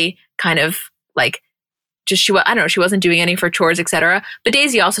by kind of like, she wasn't doing any for chores, etc. But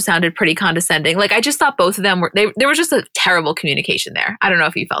Daisy also sounded pretty condescending. Like, I just thought both of them there was just a terrible communication there. I don't know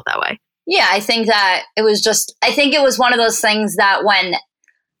if you felt that way. Yeah, I think that it was one of those things that when,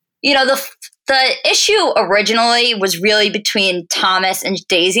 the issue originally was really between Thomas and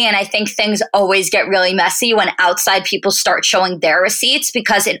Daisy. And I think things always get really messy when outside people start showing their receipts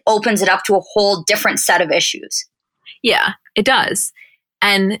because it opens it up to a whole different set of issues. Yeah, it does.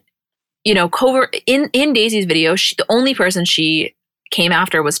 And Cover in Daisy's video, the only person she came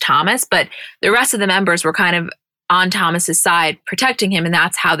after was Thomas, but the rest of the members were kind of on Thomas's side, protecting him, and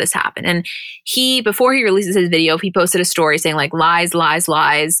that's how this happened. And before he releases his video, he posted a story saying like lies, lies,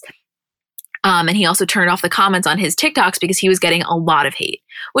 lies. And he also turned off the comments on his TikToks because he was getting a lot of hate,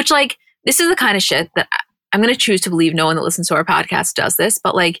 which this is the kind of shit that I'm going to choose to believe no one that listens to our podcast does this.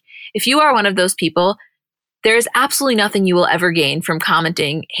 But if you are one of those people, there's absolutely nothing you will ever gain from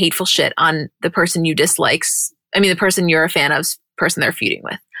commenting hateful shit on the person you dislike. The person you're a fan of, person they're feuding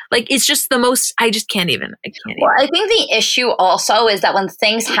with. It's just the most, I can't even. Well, I think the issue also is that when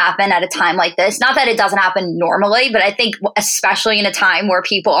things happen at a time like this, not that it doesn't happen normally, but I think especially in a time where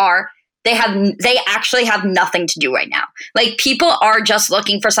people they actually have nothing to do right now. People are just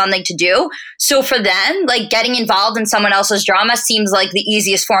looking for something to do. So for them, getting involved in someone else's drama seems like the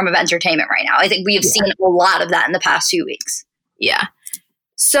easiest form of entertainment right now. I think we have seen a lot of that in the past few weeks. Yeah.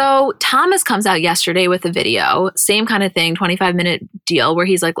 So Thomas comes out yesterday with a video, same kind of thing, 25-minute deal where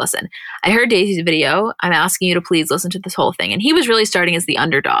he's like, listen, I heard Daisy's video. I'm asking you to please listen to this whole thing. And he was really starting as the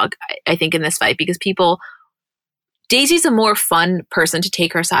underdog, I think, in this fight because Daisy's a more fun person to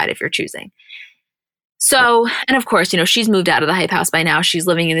take her side if you're choosing. So, and of course, she's moved out of the Hype House by now. She's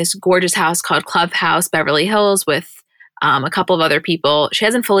living in this gorgeous house called Clubhouse Beverly Hills with a couple of other people. She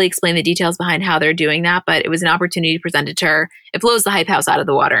hasn't fully explained the details behind how they're doing that, but it was an opportunity presented to her. It blows the Hype House out of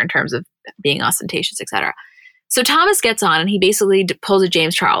the water in terms of being ostentatious, etc. So Thomas gets on and he basically pulls a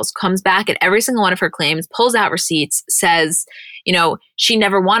James Charles, comes back at every single one of her claims, pulls out receipts, says, she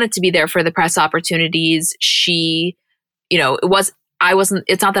never wanted to be there for the press opportunities. It's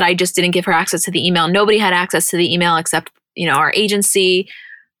not that I just didn't give her access to the email. Nobody had access to the email except, our agency.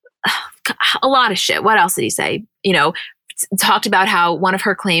 A lot of shit. What else did he say? Talked about how one of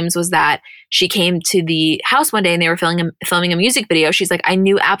her claims was that she came to the house one day and they were filming a music video. She's like, I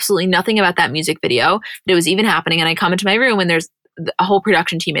knew absolutely nothing about that music video, that it was even happening. And I come into my room and there's a whole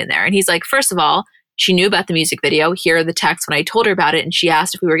production team in there. And he's like, first of all, She knew about the music video. Here are the texts when I told her about it and she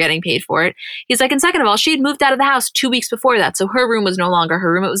asked if we were getting paid for it. He's like, and second of all, she had moved out of the house 2 weeks before that. So her room was no longer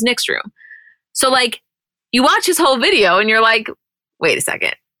her room. It was Nick's room. So like, you watch his whole video and you're like, wait a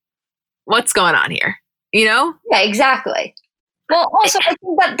second, what's going on here? You know? Yeah, exactly. Well, also, I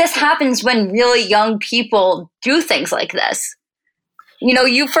think that this happens when really young people do things like this. You know,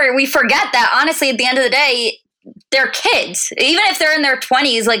 we forget that, honestly, at the end of the day, they're kids. Even if they're in their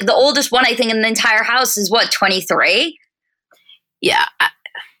 20s, like the oldest one, I think, in the entire house is, 23? Yeah.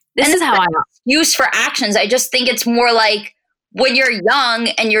 This is how I use for actions. I just think it's more like when you're young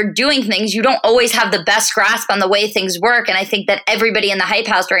and you're doing things, you don't always have the best grasp on the way things work. And I think that everybody in the Hype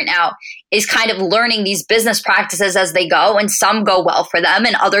House right now is kind of learning these business practices as they go, and some go well for them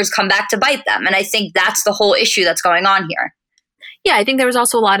and others come back to bite them. And I think that's the whole issue that's going on here. Yeah, I think there was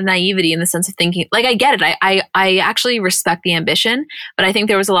also a lot of naivety in the sense of thinking, like, I get it. I actually respect the ambition, but I think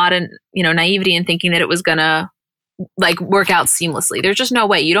there was a lot of, naivety in thinking that it was going to like work out seamlessly. There's just no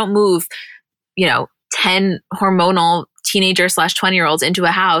way. You don't move, 10 hormonal teenager / 20-year-olds into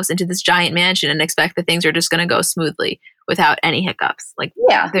a house, into this giant mansion, and expect that things are just going to go smoothly without any hiccups. Like,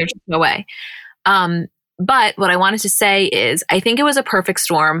 yeah, there's just no way. But what I wanted to say is, I think it was a perfect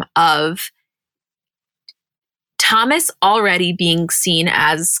storm of Thomas already being seen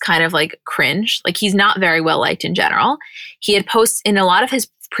as kind of like cringe. Like, he's not very well liked in general. He had posted in a lot of his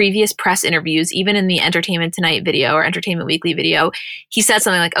previous press interviews, even in the Entertainment Tonight video or Entertainment Weekly video, he said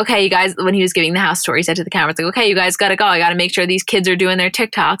something like, okay, you guys, when he was giving the house tour, he said to the camera, it's like, okay, you guys got to go. I got to make sure these kids are doing their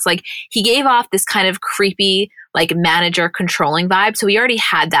TikToks. Like, he gave off this kind of creepy, like, manager controlling vibe. So he already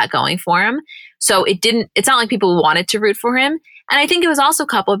had that going for him. So it's not like people wanted to root for him. And I think it was also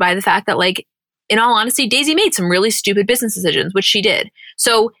coupled by the fact that, like, in all honesty, Daisy made some really stupid business decisions, which she did.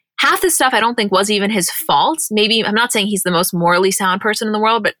 So half the stuff I don't think was even his fault. Maybe, I'm not saying he's the most morally sound person in the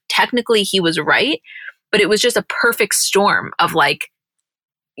world, but technically he was right. But it was just a perfect storm of like,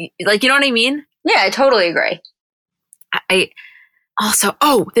 you know what I mean? Yeah, I totally agree. I also,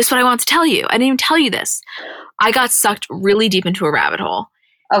 this is what I want to tell you. I didn't even tell you this. I got sucked really deep into a rabbit hole.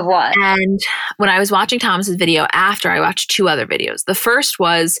 Of what? And when I was watching Thomas's video after, I watched 2 other videos. The first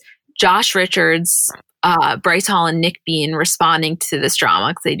was Josh Richards, Bryce Hall, and Nick Bean responding to this drama,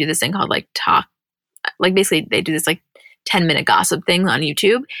 because they do this thing called like talk, like basically they do this like 10-minute gossip thing on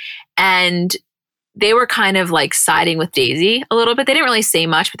YouTube, and they were kind of like siding with Daisy a little bit. They didn't really say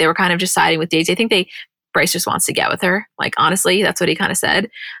much, but they were kind of just siding with Daisy. I think Bryce just wants to get with her. Like, honestly, that's what he kind of said.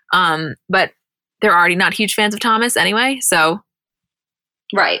 But they're already not huge fans of Thomas anyway, so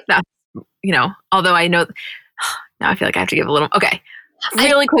right. That's, although I know now I feel like I have to give a little. Okay.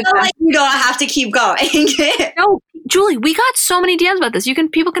 Really quick. I feel like you don't have to keep going. No, Julie, we got so many DMs about this.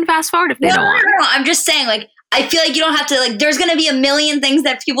 People can fast forward if they don't want. No. I'm just saying, like, I feel like you don't have to, like, there's going to be a million things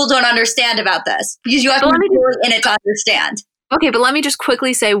that people don't understand about this, because you have to be really in it to understand. Okay, but let me just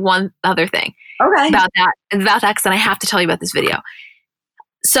quickly say one other thing. Okay. About that, because then I have to tell you about this video.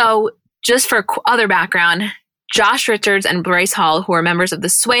 So, just for other background, Josh Richards and Bryce Hall, who are members of the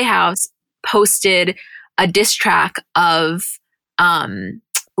Sway House, posted a diss track of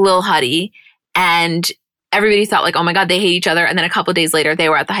Lil Huddy, and everybody thought like, oh my God, they hate each other. And then a couple of days later, they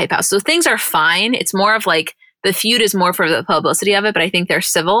were at the Hype House. So things are fine. It's more of like, the feud is more for the publicity of it, but I think they're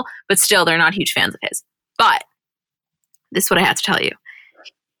civil, but still they're not huge fans of his. But this is what I had to tell you.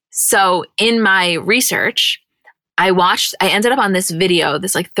 So in my research, I ended up on this video,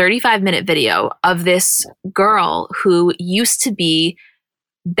 this like 35-minute video of this girl who used to be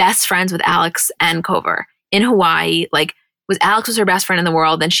best friends with Alex and Cover in Hawaii. Like, Alex was her best friend in the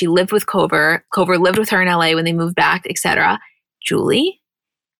world. Then she lived with Cover. Cover lived with her in LA when they moved back, etc. Julie,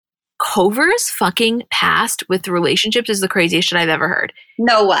 Cover's fucking past with relationships is the craziest shit I've ever heard.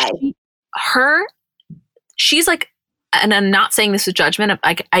 No way. She's like, and I'm not saying this with judgment.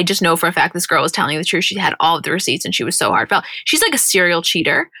 I just know for a fact this girl was telling the truth. She had all of the receipts and she was so heartfelt. She's like a serial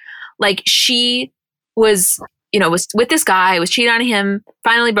cheater. Like, she was with this guy, was cheating on him,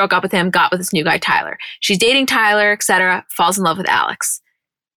 finally broke up with him, got with this new guy, Tyler. She's dating Tyler, etc., falls in love with Alex.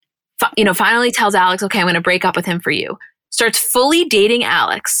 Finally tells Alex, okay, I'm going to break up with him for you. Starts fully dating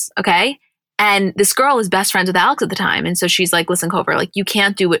Alex, okay? And this girl is best friends with Alex at the time. And so she's like, listen, Cover, like, you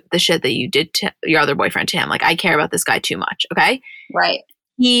can't do the shit that you did to your other boyfriend to him. Like, I care about this guy too much, okay? Right.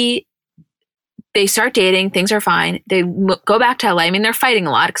 They start dating. Things are fine. They go back to LA. I mean, they're fighting a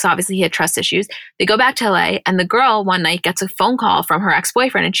lot because obviously he had trust issues. They go back to LA, and the girl one night gets a phone call from her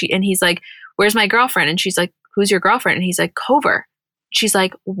ex-boyfriend, and he's like, where's my girlfriend? And she's like, who's your girlfriend? And he's like, Cover. She's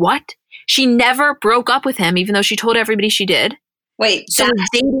like, what? She never broke up with him, even though she told everybody she did. Wait, so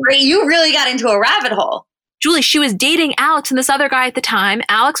you really got into a rabbit hole. Julie, she was dating Alex and this other guy at the time.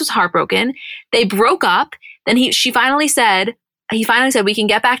 Alex was heartbroken. They broke up. Then he finally said, we can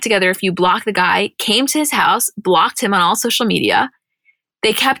get back together if you block the guy. Came to his house, blocked him on all social media.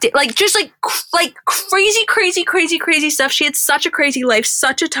 They kept it like crazy stuff. She had such a crazy life,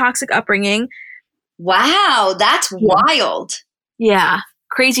 such a toxic upbringing. Wow, that's wild. Yeah.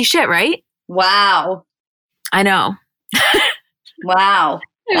 Crazy shit, right? Wow. I know. Wow.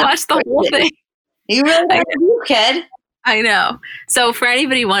 I watched the whole thing. You really got to do, kid. I know. So for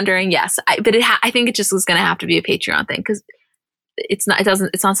anybody wondering, yes, I think it just was going to have to be a Patreon thing because it's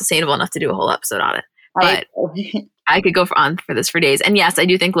not sustainable enough to do a whole episode on it. But I could go on for this for days. And yes, I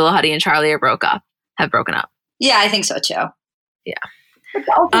do think Lil Huddy and Charlie have broken up. Yeah, I think so too. Yeah.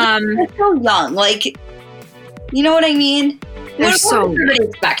 They're so young. Like, you know what I mean? They're so everybody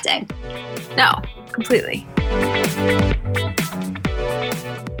expecting. No, completely.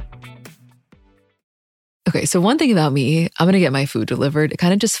 Okay, so one thing about me, I'm going to get my food delivered. It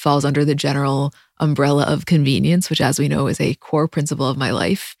kind of just falls under the general umbrella of convenience, which as we know is a core principle of my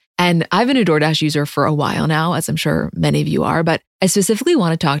life. And I've been a DoorDash user for a while now, as I'm sure many of you are, but I specifically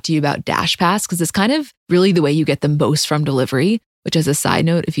want to talk to you about DashPass because it's kind of really the way you get the most from delivery, which as a side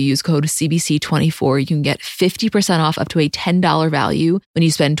note, if you use code CBC24, you can get 50% off up to a $10 value when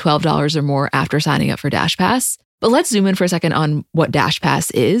you spend $12 or more after signing up for DashPass. But let's zoom in for a second on what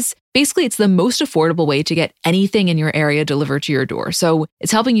DashPass is. Basically, it's the most affordable way to get anything in your area delivered to your door. So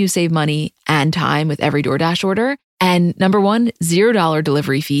it's helping you save money and time with every DoorDash order. And number one, $0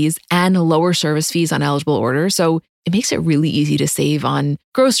 delivery fees and lower service fees on eligible orders. So it makes it really easy to save on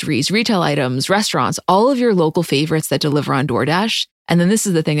groceries, retail items, restaurants, all of your local favorites that deliver on DoorDash. And then this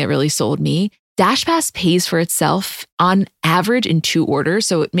is the thing that really sold me. DashPass pays for itself on average in 2 orders,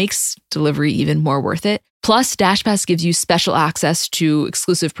 so it makes delivery even more worth it. Plus, DashPass gives you special access to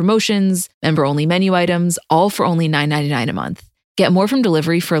exclusive promotions, member-only menu items, all for only $9.99 a month. Get more from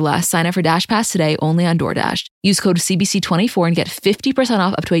delivery for less. Sign up for DashPass today only on DoorDash. Use code CBC24 and get 50%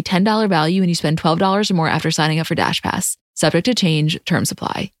 off up to a $10 value when you spend $12 or more after signing up for DashPass. Subject to change. Terms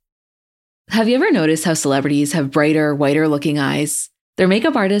apply. Have you ever noticed how celebrities have brighter, whiter-looking eyes? Their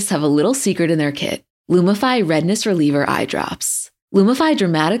makeup artists have a little secret in their kit: Lumify Redness Reliever Eye Drops. Lumify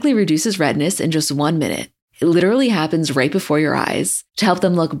dramatically reduces redness in just 1 minute. It literally happens right before your eyes to help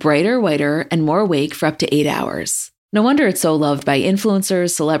them look brighter, whiter, and more awake for up to 8 hours. No wonder it's so loved by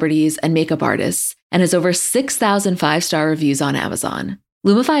influencers, celebrities, and makeup artists, and has over 6,000 5-star reviews on Amazon.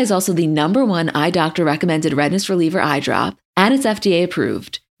 Lumify is also the #1 eye doctor recommended redness reliever eye drop, and it's FDA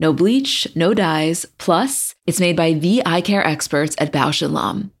approved. No bleach, no dyes, plus it's made by the eye care experts at Bausch &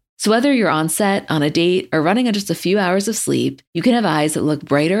 Lomb. So whether you're on set, on a date, or running on just a few hours of sleep, you can have eyes that look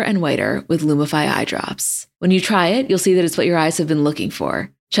brighter and whiter with Lumify eye drops. When you try it, you'll see that it's what your eyes have been looking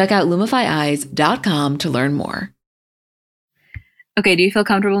for. Check out LumifyEyes.com to learn more. Okay, do you feel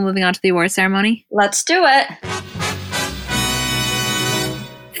comfortable moving on to the award ceremony? Let's do it.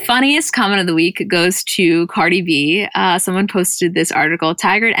 Funniest comment of the week goes to Cardi B. Someone posted this article: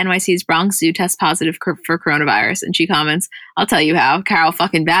 Tiger at NYC's Bronx Zoo tests positive for coronavirus. And she comments, "I'll tell you how, Carol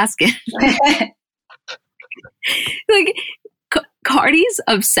fucking Baskin." Like, Cardi's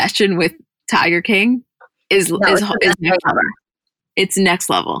obsession with Tiger King is next level. It's next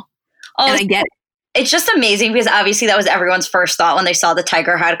level. Oh, and I get it. It's just amazing because obviously that was everyone's first thought when they saw the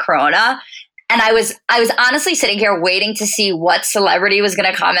tiger had corona. And I was honestly sitting here waiting to see what celebrity was going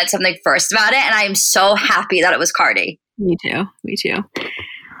to comment something first about it. And I am so happy that it was Cardi. Me too.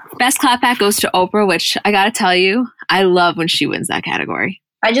 Best clapback goes to Oprah, which I got to tell you, I love when she wins that category.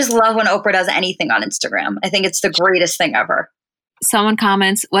 I just love when Oprah does anything on Instagram. I think it's the greatest thing ever. Someone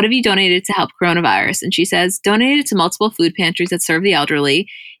comments, "What have you donated to help coronavirus?" And she says, "Donated to multiple food pantries that serve the elderly,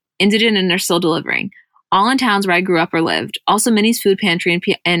 indigent, and are still delivering. All in towns where I grew up or lived. Also Minnie's Food Pantry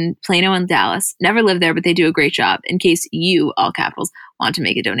in Plano and Dallas. Never lived there, but they do a great job. In case you, all capitals, want to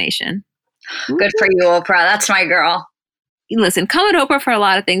make a donation." Good for you, Oprah. That's my girl. Listen, come at Oprah for a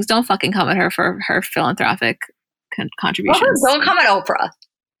lot of things. Don't fucking come at her for her philanthropic contributions. Don't come at Oprah.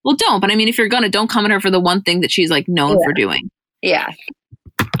 Well, don't. But I mean, if you're going to, don't come at her for the one thing that she's like known for doing. Yeah.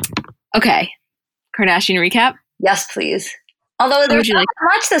 Okay. Kardashian recap? Yes, please. Although there's not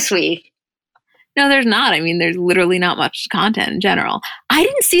much this week. No, there's not. I mean, there's literally not much content in general. I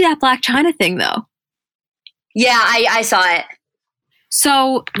didn't see that Black China thing, though. Yeah, I saw it.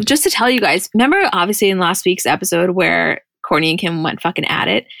 So just to tell you guys, remember obviously in last week's episode where Kourtney and Kim went fucking at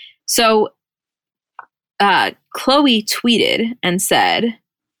it? So Khloe tweeted and said,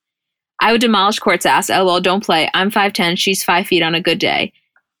 "I would demolish Kourt's ass. LOL, don't play. I'm 5'10". She's 5 feet on a good day."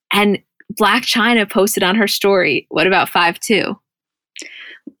 And Black China posted on her story, "What about 5'2"?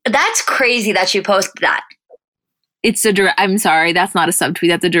 That's crazy that you posted that. It's a direct, I'm sorry, that's not a subtweet.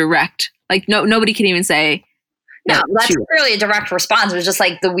 That's a direct, like, nobody can even say. No, that's clearly a direct response. It was just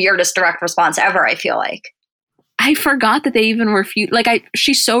like the weirdest direct response ever, I feel like. I forgot that they even were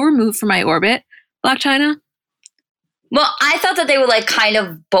she's so removed from my orbit, Blac Chyna. Well, I thought that they would like kind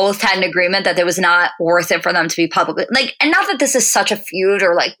of both had an agreement that it was not worth it for them to be publicly like, and not that this is such a feud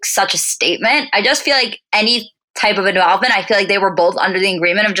or like such a statement. I just feel like any type of involvement, I feel like they were both under the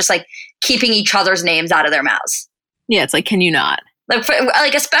agreement of just like keeping each other's names out of their mouths. Yeah, it's like, can you not?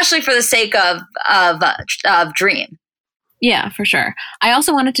 Like especially for the sake of Dream. Yeah, for sure. I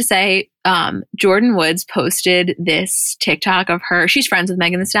also wanted to say, Jordan Woods posted this TikTok of her. She's friends with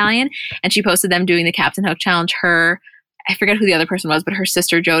Megan Thee Stallion, and she posted them doing the Captain Hook challenge. I forget who the other person was, but her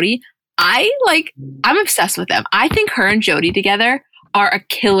sister Jody. I'm obsessed with them. I think her and Jody together are a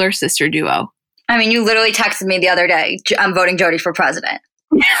killer sister duo. I mean, you literally texted me the other day, I'm voting Jody for president.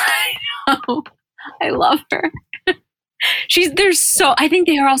 I know. I love her. I think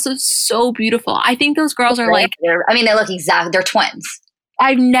they are also so beautiful. I think those girls are like, they look exactly, they're twins.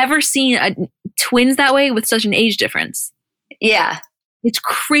 I've never seen twins that way with such an age difference. Yeah. It's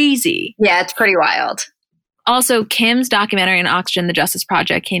crazy. Yeah, it's pretty wild. Also, Kim's documentary on Oxygen, The Justice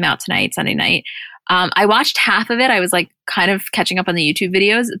Project, came out tonight, Sunday night. I watched half of it. I was like kind of catching up on the YouTube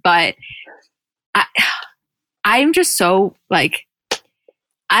videos, but I'm just so like,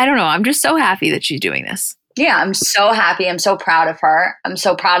 I don't know. I'm just so happy that she's doing this. Yeah, I'm so happy. I'm so proud of her. I'm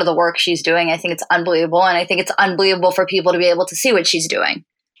so proud of the work she's doing. I think it's unbelievable. And I think it's unbelievable for people to be able to see what she's doing.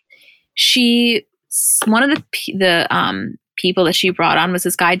 One of the people that she brought on was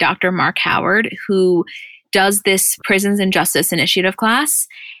this guy, Dr. Mark Howard, who does this Prisons and Justice Initiative class.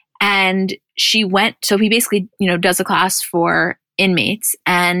 And he basically, does a class for inmates.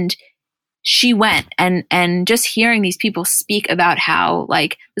 And she went and just hearing these people speak about how,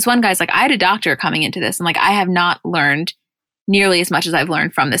 like, this one guy's like, I had a doctor coming into this and like, I have not learned nearly as much as I've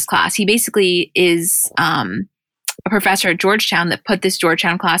learned from this class. He basically is a professor at Georgetown that put this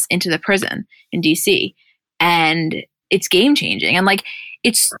Georgetown class into the prison in DC, and it's game changing. And like,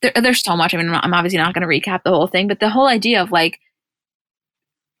 there's so much. I mean, I'm obviously not going to recap the whole thing, but the whole idea of like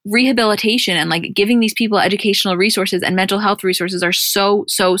rehabilitation and like giving these people educational resources and mental health resources are so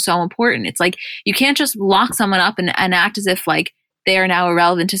important. It's like, you can't just lock someone up and act as if like they are now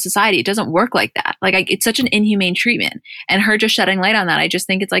irrelevant to society. It doesn't work like that. Like, it's such an inhumane treatment, and her just shedding light on that, I just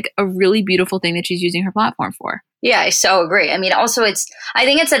think it's like a really beautiful thing that she's using her platform for. Yeah, I so agree. I mean, also I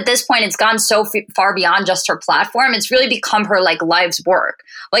think it's at this point, it's gone so far beyond just her platform. It's really become her like life's work.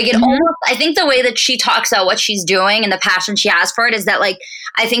 Like almost, I think the way that she talks about what she's doing and the passion she has for it is that like,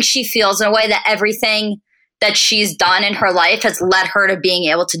 I think she feels in a way that everything that she's done in her life has led her to being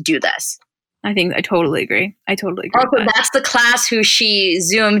able to do this. I think I totally agree. Also, that's the class who she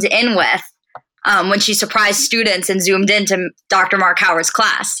zoomed in with when she surprised students and zoomed into Dr. Mark Howard's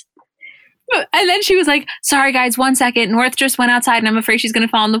class. And then she was like, sorry guys, 1 second. North just went outside and I'm afraid she's going to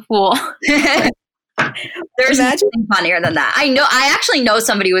fall in the pool. There's nothing funnier than that. I actually know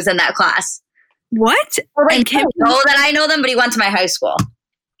somebody who was in that class. What? I don't know that I know them, but he went to my high school.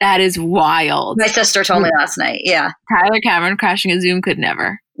 That is wild. My sister told me last night. Yeah. Tyler Cameron crashing a Zoom could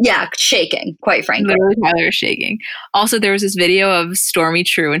never. Yeah, shaking, quite frankly. Literally, Tyler is shaking. Also, there was this video of Stormy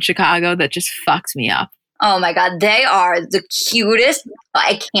True in Chicago that just fucks me up. Oh my God, they are the cutest.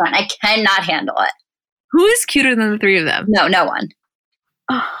 I cannot handle it. Who is cuter than the three of them? No one.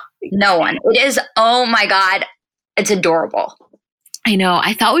 No one. It is, oh my God, it's adorable. I know.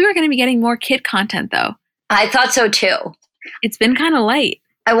 I thought we were going to be getting more kid content though. I thought so too. It's been kind of light.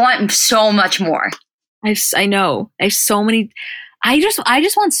 I want so much more. I know. I have so many. I just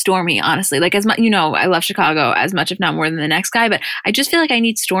want Stormy, honestly. Like, as much, I love Chicago as much, if not more than the next guy, but I just feel like I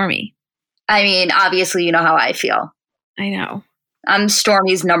need Stormy. I mean, obviously, you know how I feel. I know. I'm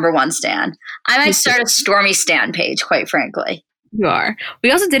Stormy's #1 stan. I might start a Stormy stan page, quite frankly. You are.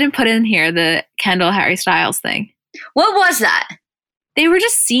 We also didn't put in here the Kendall Harry Styles thing. What was that? They were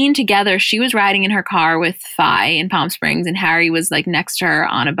just seen together. She was riding in her car with Phi in Palm Springs, and Harry was like next to her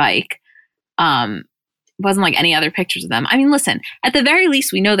on a bike. Wasn't like any other pictures of them. I mean, listen, at the very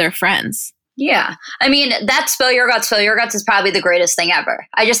least, we know they're friends. Yeah. I mean, that Spill Your Guts is probably the greatest thing ever.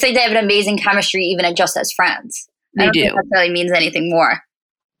 I just think they have an amazing chemistry, even just as friends. They do. Think that really means anything more.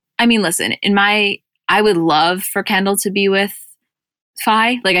 I mean, listen, I would love for Kendall to be with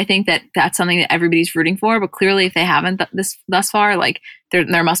Phi. Like, I think that's something that everybody's rooting for, but clearly if they haven't thus far, like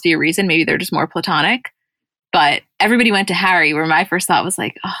there must be a reason. Maybe they're just more platonic, but everybody went to Harry, where my first thought was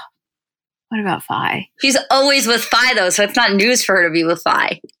like, oh, what about Phi? She's always with Phi though, so it's not news for her to be with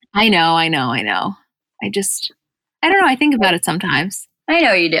Phi. I know. I don't know. I think about it sometimes. I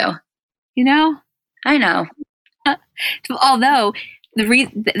know you do. You know? I know. Although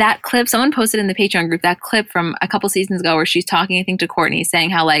that clip, someone posted in the Patreon group, that clip from a couple seasons ago where she's talking, I think, to Courtney,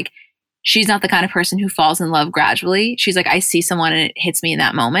 saying how like she's not the kind of person who falls in love gradually. She's like, I see someone and it hits me in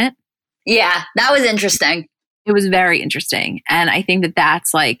that moment. Yeah, that was interesting. It was very interesting. And I think that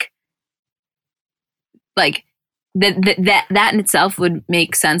that's like that in itself would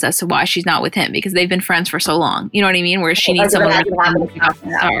make sense as to why she's not with him, because they've been friends for so long. You know what I mean? Where she needs someone to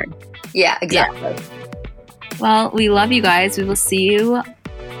start. Yeah, exactly. Yeah. Well, we love you guys. We will see you.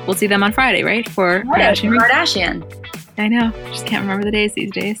 We'll see them on Friday, right? For Kardashian. I know. Just can't remember the days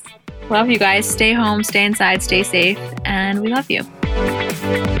these days. Love you guys. Stay home, stay inside, stay safe, and we love you.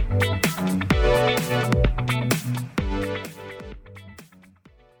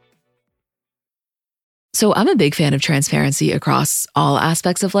 So I'm a big fan of transparency across all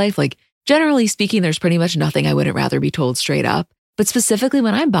aspects of life. Like, generally speaking, there's pretty much nothing I wouldn't rather be told straight up. But specifically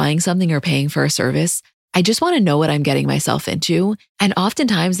when I'm buying something or paying for a service, I just want to know what I'm getting myself into. And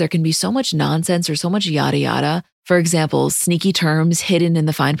oftentimes there can be so much nonsense or so much yada yada. For example, sneaky terms hidden in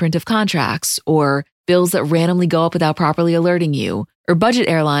the fine print of contracts, or bills that randomly go up without properly alerting you, or budget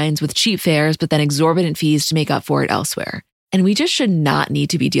airlines with cheap fares but then exorbitant fees to make up for it elsewhere. And we just should not need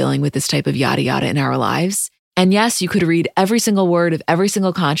to be dealing with this type of yada yada in our lives. And yes, you could read every single word of every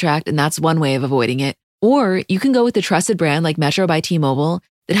single contract, and that's one way of avoiding it. Or you can go with the trusted brand like Metro by T-Mobile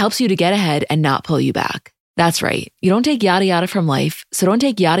that helps you to get ahead and not pull you back. That's right. You don't take yada yada from life, so don't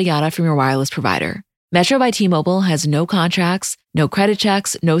take yada yada from your wireless provider. Metro by T-Mobile has no contracts, no credit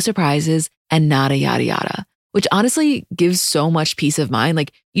checks, no surprises, and nada yada yada, which honestly gives so much peace of mind.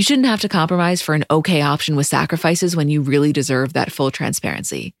 Like, you shouldn't have to compromise for an okay option with sacrifices when you really deserve that full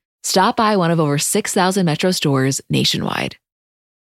transparency. Stop by one of over 6,000 Metro stores nationwide.